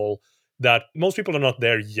powerful that most people are not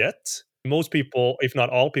there yet. Most people, if not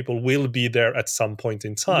all people, will be there at some point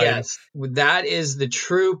in time. Yes, that is the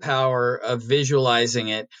true power of visualizing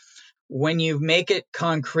it. When you make it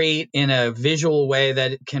concrete in a visual way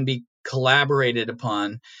that it can be collaborated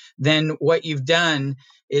upon, then what you've done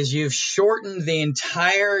is you've shortened the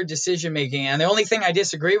entire decision making. And the only thing I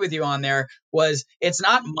disagree with you on there was it's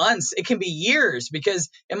not months, it can be years, because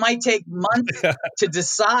it might take months to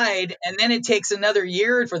decide, and then it takes another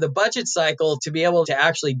year for the budget cycle to be able to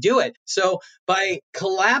actually do it. So by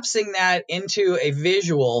collapsing that into a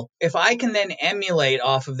visual, if I can then emulate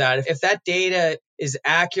off of that, if that data is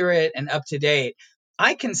accurate and up to date,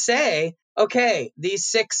 I can say, okay, these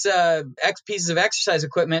 6 X pieces of exercise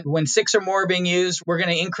equipment, when 6 or more are being used, we're going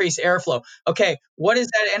to increase airflow. Okay, what is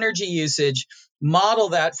that energy usage? Model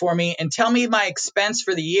that for me and tell me my expense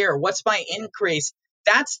for the year. What's my increase?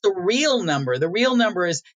 That's the real number. The real number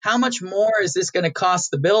is how much more is this going to cost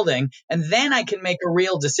the building? And then I can make a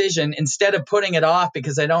real decision instead of putting it off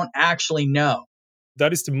because I don't actually know.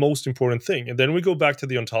 That is the most important thing. And then we go back to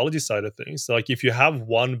the ontology side of things. Like if you have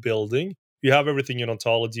one building, you have everything in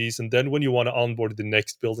ontologies. And then when you want to onboard the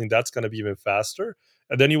next building, that's going to be even faster.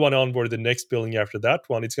 And then you want to onboard the next building after that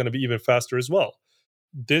one, it's going to be even faster as well.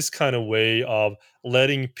 This kind of way of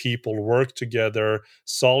letting people work together,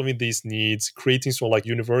 solving these needs, creating sort of like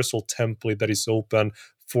universal template that is open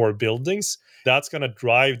for buildings, that's going to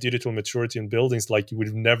drive digital maturity in buildings like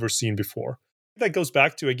we've never seen before. That goes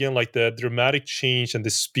back to, again, like the dramatic change and the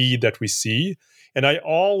speed that we see. And I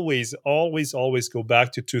always go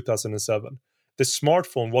back to 2007. The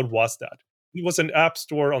smartphone, what was that? It was an app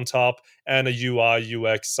store on top and a UI,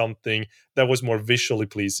 UX, something that was more visually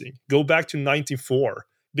pleasing. Go back to 1994.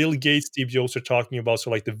 Bill Gates, Steve Jobs are talking about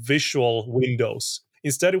sort of like the visual windows.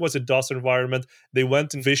 Instead, it was a DOS environment. They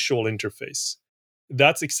went in visual interface.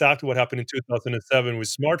 That's exactly what happened in 2007 with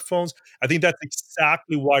smartphones. I think that's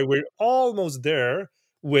exactly why we're almost there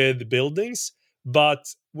with buildings, but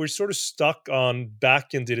we're sort of stuck on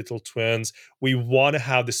back-end digital twins. We want to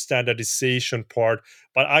have the standardization part,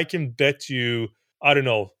 but I can bet you, I don't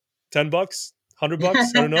know, $10, $100,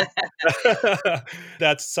 I don't know,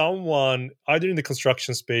 that someone either in the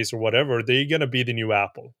construction space or whatever, they're going to be the new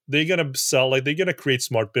Apple. They're going to sell, like they're going to create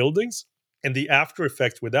smart buildings. And the after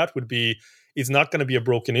effect with that would be, it's not going to be a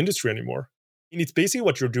broken industry anymore. And it's basically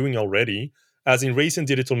what you're doing already. As in raising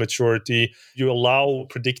digital maturity, you allow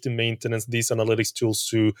predictive maintenance, these analytics tools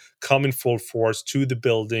to come in full force to the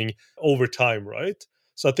building over time, right?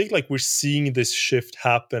 So I think like we're seeing this shift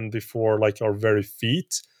happen before like our very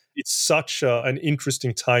feet. It's such an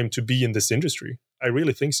interesting time to be in this industry. I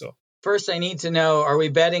really think so. First, I need to know, are we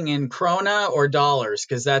betting in krona or dollars?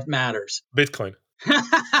 Because that matters. Bitcoin. Well,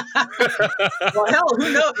 hell,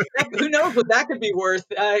 who knows? Who knows what that could be worth?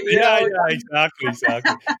 Yeah, exactly.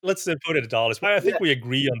 Let's put it in dollars. I think we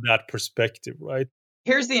agree on that perspective, right?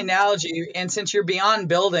 Here's the analogy, and since you're beyond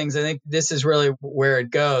buildings, I think this is really where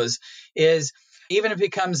it goes, is even if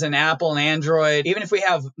it becomes an Apple and Android, even if we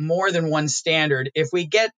have more than one standard, if we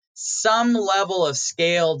get some level of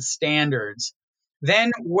scaled standards,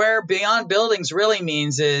 then where beyond buildings really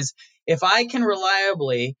means is if I can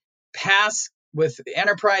reliably pass with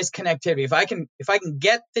enterprise connectivity, if I can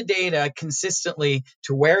get the data consistently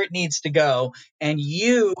to where it needs to go, and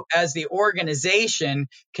you as the organization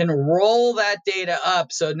can roll that data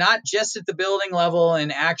up, so not just at the building level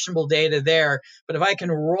and actionable data there, but if I can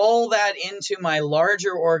roll that into my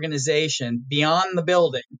larger organization beyond the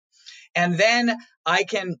building, and then I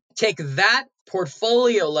can take that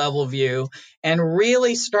portfolio level view and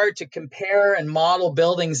really start to compare and model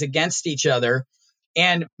buildings against each other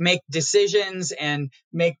and make decisions and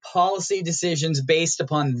make policy decisions based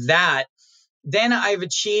upon that, then I've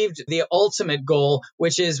achieved the ultimate goal,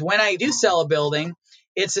 which is when I do sell a building,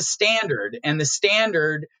 it's a standard, and the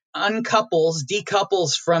standard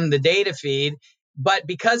decouples from the data feed. But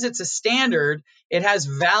because it's a standard, it has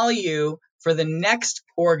value for the next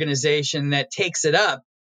organization that takes it up.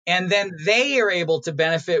 And then they are able to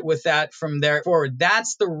benefit with that from there forward.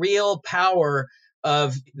 That's the real power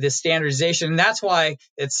of the standardization. And that's why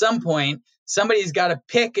at some point, somebody's got to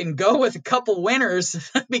pick and go with a couple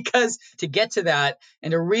winners because to get to that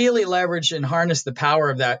and to really leverage and harness the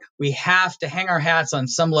power of that, we have to hang our hats on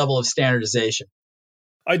some level of standardization.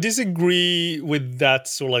 I disagree with that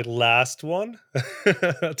sort of like last one,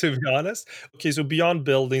 to be honest. Okay, so beyond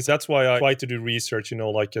buildings, that's why I try to do research,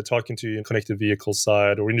 like talking to connected vehicle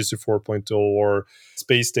side or Industry 4.0 or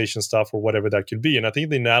space station stuff or whatever that could be. And I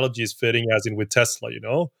think the analogy is fitting as in with Tesla,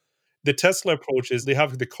 The Tesla approach is they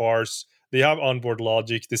have the cars, they have onboard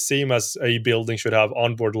logic, the same as a building should have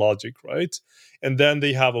onboard logic, right? And then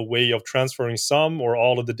they have a way of transferring some or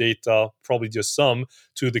all of the data, probably just some,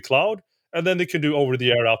 to the cloud. And then they can do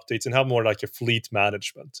over-the-air updates and have more like a fleet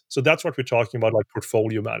management. So that's what we're talking about, like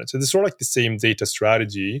portfolio management. It's sort of like the same data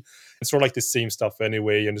strategy. It's sort of like the same stuff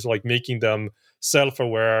anyway. And it's like making them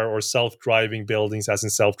self-aware or self-driving buildings as in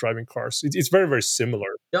self-driving cars. It's very, very similar.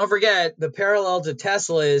 Don't forget, the parallel to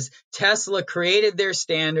Tesla is Tesla created their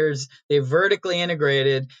standards. They vertically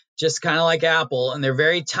integrated, just kind of like Apple, and they're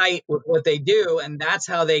very tight with what they do. And that's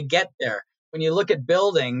how they get there. When you look at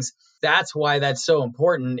buildings, that's why that's so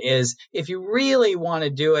important, is if you really want to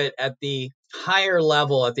do it at the higher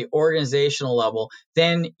level, at the organizational level,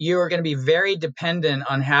 then you're going to be very dependent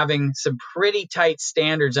on having some pretty tight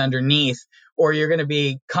standards underneath, or you're going to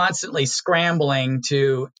be constantly scrambling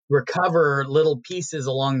to recover little pieces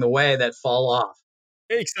along the way that fall off.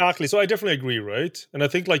 Exactly. So I definitely agree, right? And I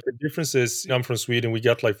think like the difference is I'm from Sweden. We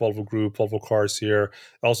got like Volvo Group, Volvo Cars here.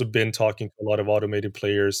 I've also been talking to a lot of automated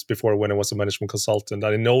players before when I was a management consultant.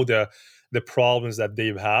 And I know the problems that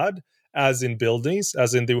they've had as in buildings,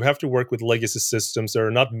 as in they have to work with legacy systems that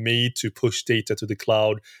are not made to push data to the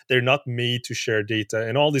cloud. They're not made to share data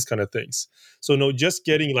and all these kind of things. So no, just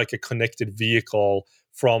getting like a connected vehicle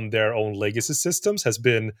from their own legacy systems has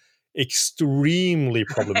been extremely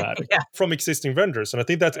problematic from existing vendors. And I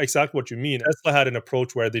think that's exactly what you mean. Tesla had an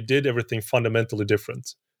approach where they did everything fundamentally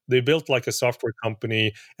different. They built like a software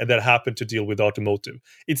company and that happened to deal with automotive.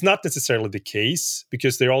 It's not necessarily the case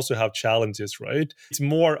because they also have challenges, right? It's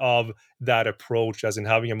more of that approach as in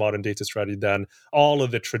having a modern data strategy than all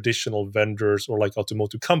of the traditional vendors or like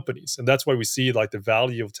automotive companies. And that's why we see like the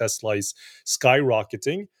value of Tesla is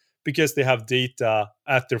skyrocketing because they have data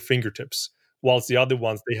at their fingertips. Whilst the other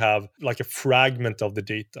ones, they have like a fragment of the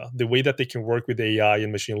data. The way that they can work with AI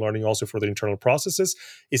and machine learning also for their internal processes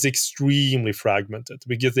is extremely fragmented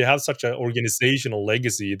because they have such an organizational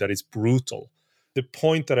legacy that is brutal. The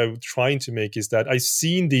point that I'm trying to make is that I've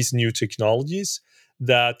seen these new technologies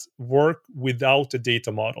that work without a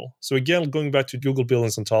data model. So again, going back to Google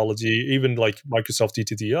Buildings Ontology, even like Microsoft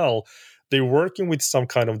DTDL, they're working with some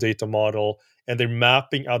kind of data model and they're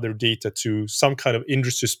mapping other data to some kind of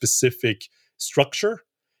industry-specific structure.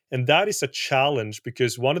 And that is a challenge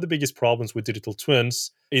because one of the biggest problems with digital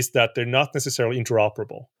twins is that they're not necessarily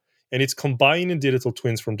interoperable. And it's combining digital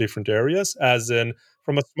twins from different areas, as in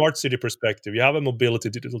from a smart city perspective, you have a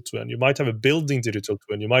mobility digital twin, you might have a building digital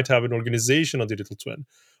twin, you might have an organizational digital twin.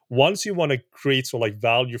 Once you want to create sort of like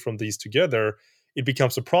value from these together, it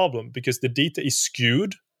becomes a problem because the data is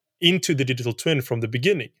skewed into the digital twin from the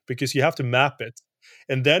beginning, because you have to map it.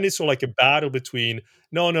 And then it's sort of like a battle between,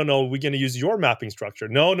 no, we're going to use your mapping structure.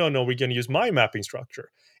 No, we're going to use my mapping structure.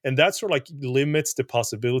 And that sort of like limits the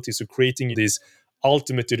possibilities of creating these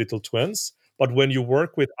ultimate digital twins. But when you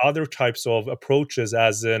work with other types of approaches,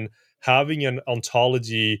 as in having an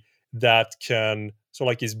ontology that can sort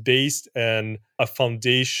of like is based on a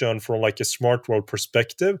foundation from like a smart world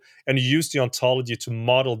perspective, and you use the ontology to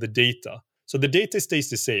model the data. So the data stays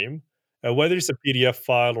the same, whether it's a PDF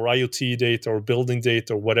file or IoT data or building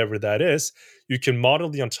data or whatever that is, you can model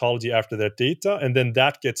the ontology after that data, and then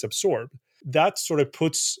that gets absorbed. That sort of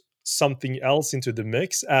puts something else into the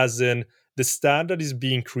mix, as in the standard is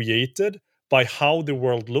being created by how the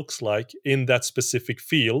world looks like in that specific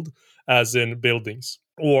field, as in buildings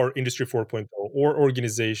or Industry 4.0 or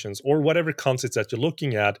organizations or whatever concepts that you're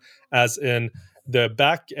looking at, as in the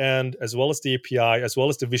back end, as well as the API, as well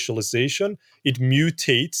as the visualization. It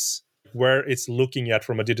mutates where it's looking at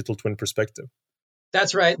from a digital twin perspective.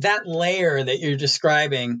 That's right. That layer that you're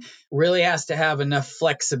describing really has to have enough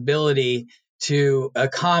flexibility to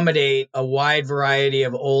accommodate a wide variety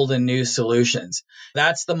of old and new solutions.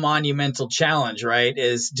 That's the monumental challenge, right?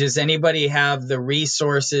 Is, does anybody have the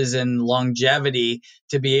resources and longevity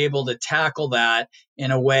to be able to tackle that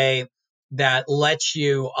in a way that lets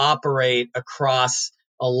you operate across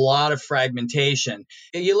a lot of fragmentation?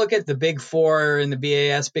 You look at the big four and the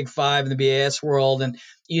BAS, big five in the BAS world, and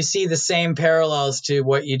you see the same parallels to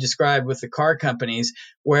what you described with the car companies,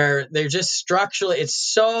 where they're just structurally, it's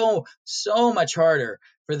so much harder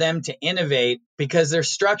for them to innovate because they're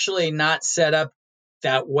structurally not set up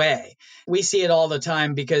that way. We see it all the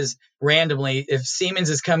time because randomly, if Siemens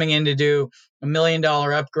is coming in to do $1 million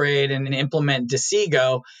upgrade and implement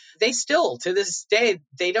Decigo, they still, to this day,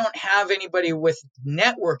 they don't have anybody with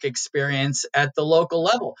network experience at the local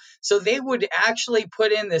level. So they would actually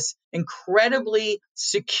put in this incredibly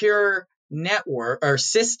secure network or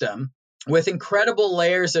system with incredible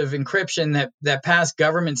layers of encryption that pass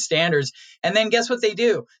government standards. And then guess what they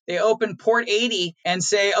do? They open port 80 and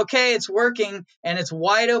say, okay, it's working, and it's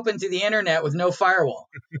wide open to the internet with no firewall.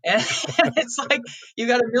 And it's like, you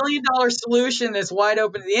got $1 million solution that's wide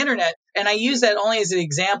open to the internet. And I use that only as an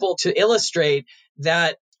example to illustrate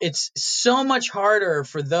that it's so much harder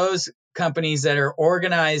for those companies that are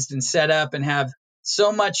organized and set up and have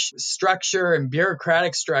so much structure and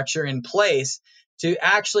bureaucratic structure in place to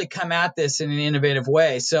actually come at this in an innovative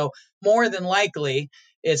way. So more than likely,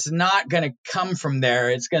 it's not going to come from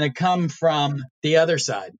there. It's going to come from the other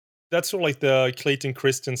side. That's sort of like the Clayton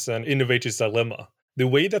Christensen innovator's dilemma. The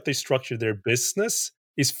way that they structure their business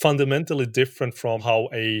is fundamentally different from how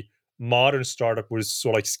a modern startup would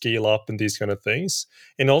sort of like scale up and these kind of things.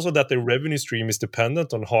 And also that their revenue stream is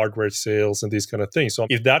dependent on hardware sales and these kind of things. So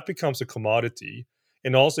if that becomes a commodity,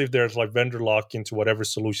 and also if there's like vendor lock into whatever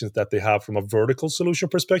solutions that they have from a vertical solution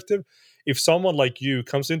perspective, if someone like you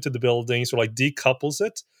comes into the building, so like decouples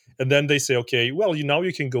it, and then they say, okay, well, now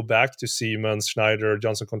you can go back to Siemens, Schneider,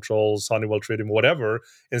 Johnson Controls, Honeywell, Tritium, whatever,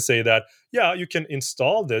 and say that, yeah, you can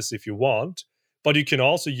install this if you want, but you can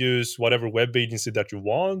also use whatever web agency that you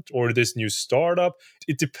want or this new startup.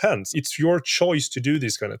 It depends. It's your choice to do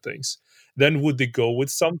these kind of things. Then would they go with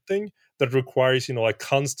something that requires, like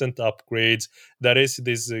constant upgrades, that is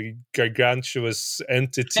this gargantuous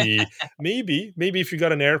entity? maybe if you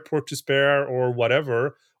got an airport to spare or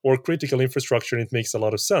whatever, or critical infrastructure, it makes a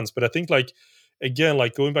lot of sense. But I think again,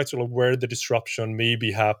 going back to where the disruption may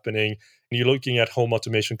be happening, and you're looking at home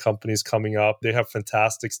automation companies coming up, they have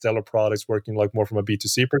fantastic stellar products working more from a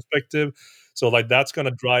B2C perspective. So that's going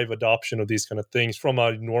to drive adoption of these kind of things from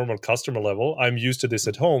a normal customer level. I'm used to this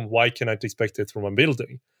at home. Why can't I expect it from a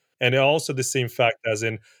building? And also the same fact as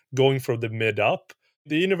in going from the mid up.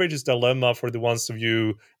 The innovator's dilemma, for the ones of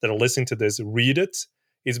you that are listening to this, read it.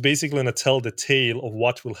 It's basically going to tell the tale of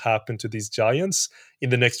what will happen to these giants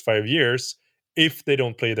in the next 5 years if they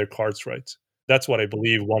don't play their cards right. That's what I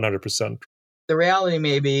believe 100%. The reality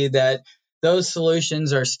may be that those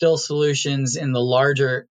solutions are still solutions in the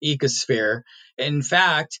larger ecosphere. In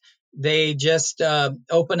fact, they just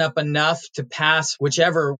open up enough to pass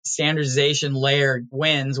whichever standardization layer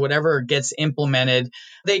wins, whatever gets implemented.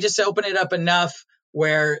 They just open it up enough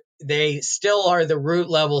where they still are the root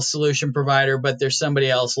level solution provider, but there's somebody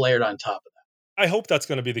else layered on top of that. I hope that's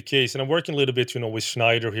going to be the case. And I'm working a little bit, with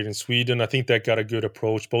Schneider here in Sweden. I think they got a good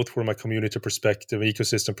approach, both from a community perspective,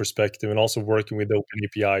 ecosystem perspective, and also working with open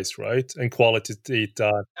APIs, right? And quality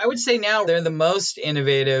data. I would say now they're the most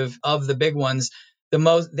innovative of the big ones.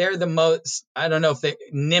 They're the most, I don't know if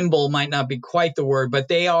nimble might not be quite the word, but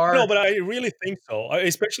they are. No, but I really think so.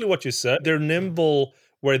 Especially what you said. They're nimble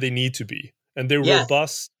where they need to be. and they're Yes.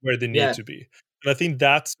 robust where they need Yes. to be. And I think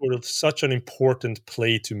that's sort of such an important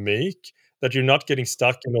play to make, that you're not getting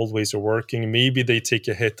stuck in old ways of working. Maybe they take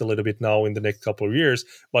a hit a little bit now in the next couple of years,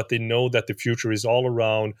 but they know that the future is all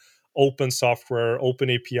around open software, open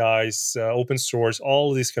APIs, open source, all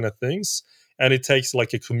of these kind of things. And it takes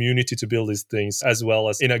like a community to build these things, as well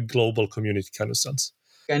as in a global community kind of sense.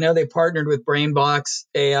 I know they partnered with BrainBox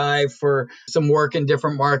AI for some work in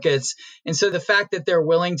different markets. And so the fact that they're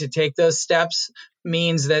willing to take those steps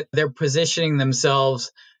means that they're positioning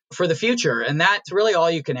themselves for the future. And that's really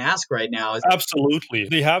all you can ask right now. Absolutely.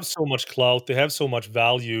 They have so much clout. They have so much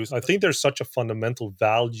value. I think there's such a fundamental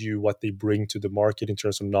value what they bring to the market in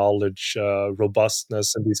terms of knowledge,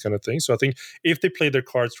 robustness, and these kind of things. So I think if they play their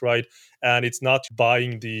cards right, and it's not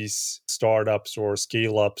buying these startups or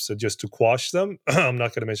scale ups just to quash them, I'm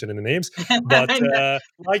not going to mention any names, but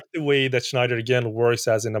like the way that Schneider again works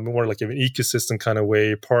as in a more like an ecosystem kind of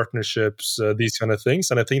way, partnerships, these kind of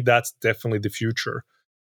things. And I think that's definitely the future.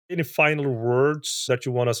 Any final words that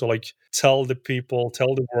you want to like tell the people,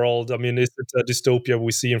 tell the world? I mean, is it a dystopia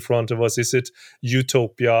we see in front of us? Is it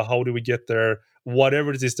utopia? How do we get there?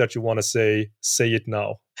 Whatever it is that you want to say it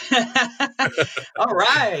now. All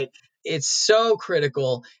right. It's so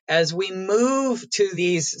critical as we move to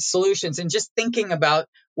these solutions, and just thinking about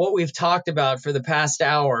what we've talked about for the past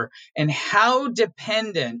hour and how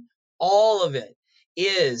dependent all of it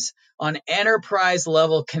is on enterprise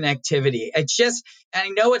level connectivity. I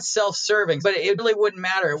know it's self-serving, but it really wouldn't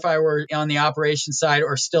matter if I were on the operations side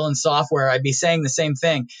or still in software. I'd be saying the same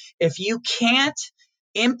thing. If you can't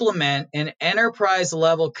implement an enterprise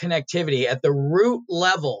level connectivity at the root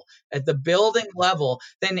level, at the building level,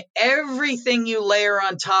 then everything you layer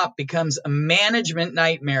on top becomes a management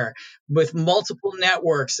nightmare with multiple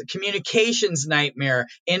networks, a communications nightmare,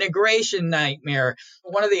 integration nightmare.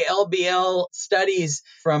 One of the LBL studies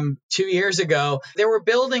from 2 years ago, there were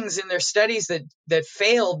buildings in their studies that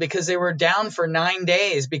failed because they were down for 9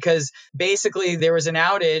 days because basically there was an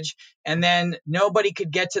outage and then nobody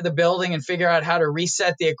could get to the building and figure out how to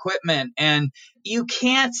reset the equipment. And you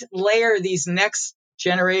can't layer these next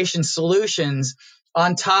generation solutions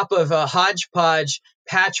on top of a hodgepodge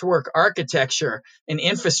patchwork architecture and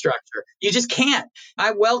infrastructure. You just can't.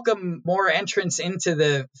 I welcome more entrants into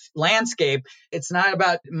the landscape. It's not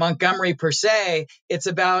about Montgomery per se. It's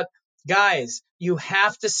about, guys, you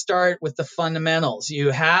have to start with the fundamentals. You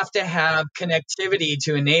have to have connectivity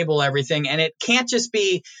to enable everything. And it can't just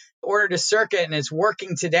be ordered a circuit and it's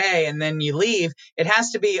working today and then you leave. It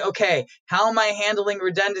has to be, okay, how am I handling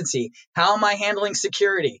redundancy? How am I handling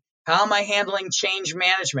security? How am I handling change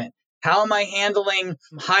management? How am I handling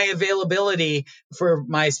high availability for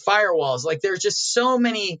my firewalls? Like, there's just so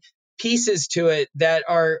many pieces to it that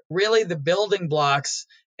are really the building blocks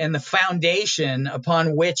and the foundation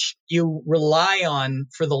upon which you rely on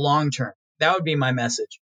for the long term. That would be my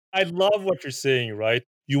message. I love what you're saying, right?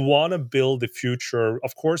 You want to build the future,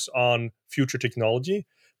 of course, on future technology,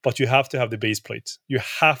 but you have to have the base plate. You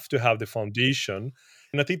have to have the foundation.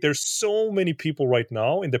 And I think there's so many people right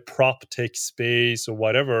now in the prop tech space or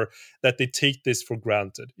whatever that they take this for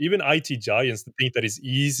granted. Even IT giants think that it's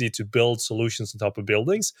easy to build solutions on top of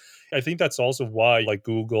buildings. I think that's also why, like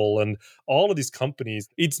Google and all of these companies,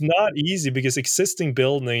 it's not easy because existing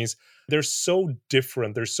buildings, they're so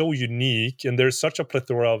different, they're so unique, and there's such a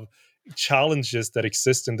plethora of challenges that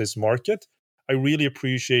exist in this market. I really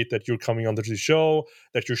appreciate that you're coming onto the show,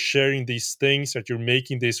 that you're sharing these things, that you're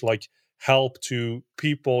making this like help to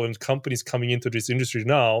people and companies coming into this industry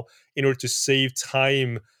now in order to save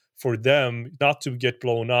time for them, not to get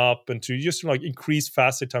blown up, and to just like increase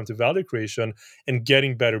faster time to value creation and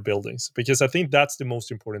getting better buildings. Because I think that's the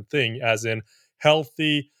most important thing, as in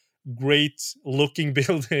healthy, great looking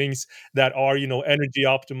buildings that are, energy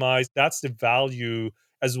optimized. That's the value,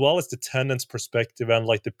 as well as the tenant's perspective and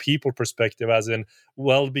like the people perspective, as in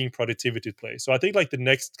well-being, productivity play. So I think like the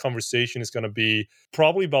next conversation is going to be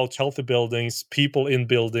probably about healthy buildings, people in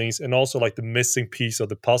buildings, and also like the missing piece of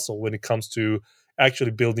the puzzle when it comes to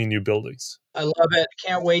actually building new buildings. I love it.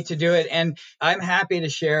 Can't wait to do it. And I'm happy to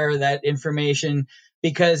share that information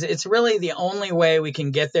because it's really the only way we can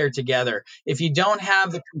get there together. If you don't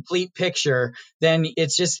have the complete picture, then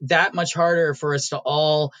it's just that much harder for us to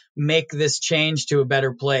all make this change to a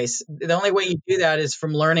better place. The only way you do that is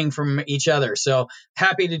from learning from each other. So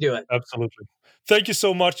happy to do it. Absolutely. Thank you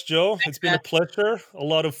so much, Joe. It's been a pleasure, a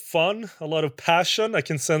lot of fun, a lot of passion. I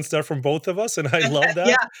can sense that from both of us, and I love that.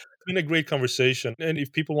 Yeah. It's been a great conversation. And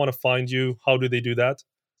if people want to find you, how do they do that?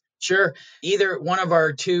 Sure. Either one of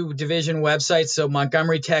our two division websites, so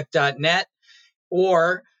montgomerytech.net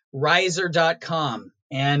or riser.com.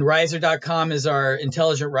 And Riser.com is our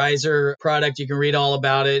intelligent riser product. You can read all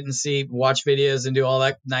about it and watch videos and do all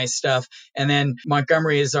that nice stuff. And then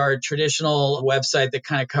Montgomery is our traditional website that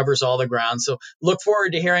kind of covers all the ground. So look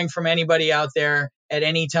forward to hearing from anybody out there at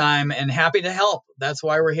any time, and happy to help. That's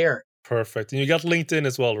why we're here. Perfect. And you got LinkedIn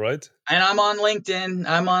as well, right? And I'm on LinkedIn.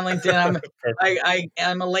 I'm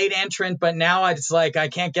a late entrant, but now it's like I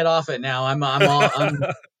can't get off it now. I'm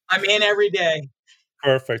in every day.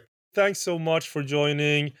 Perfect. Thanks so much for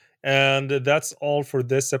joining. And that's all for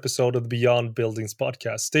this episode of the Beyond Buildings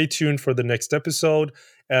podcast. Stay tuned for the next episode.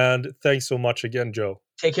 And thanks so much again, Joe.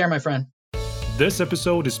 Take care, my friend. This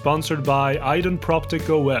episode is sponsored by iDen PropTech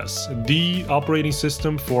OS, the operating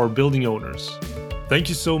system for building owners. Thank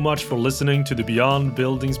you so much for listening to the Beyond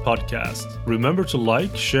Buildings podcast. Remember to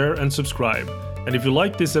like, share, and subscribe. And if you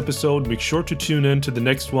like this episode, make sure to tune in to the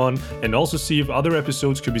next one and also see if other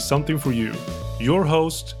episodes could be something for you. Your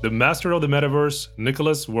host, the master of the metaverse,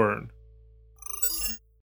 Nicholas Wern.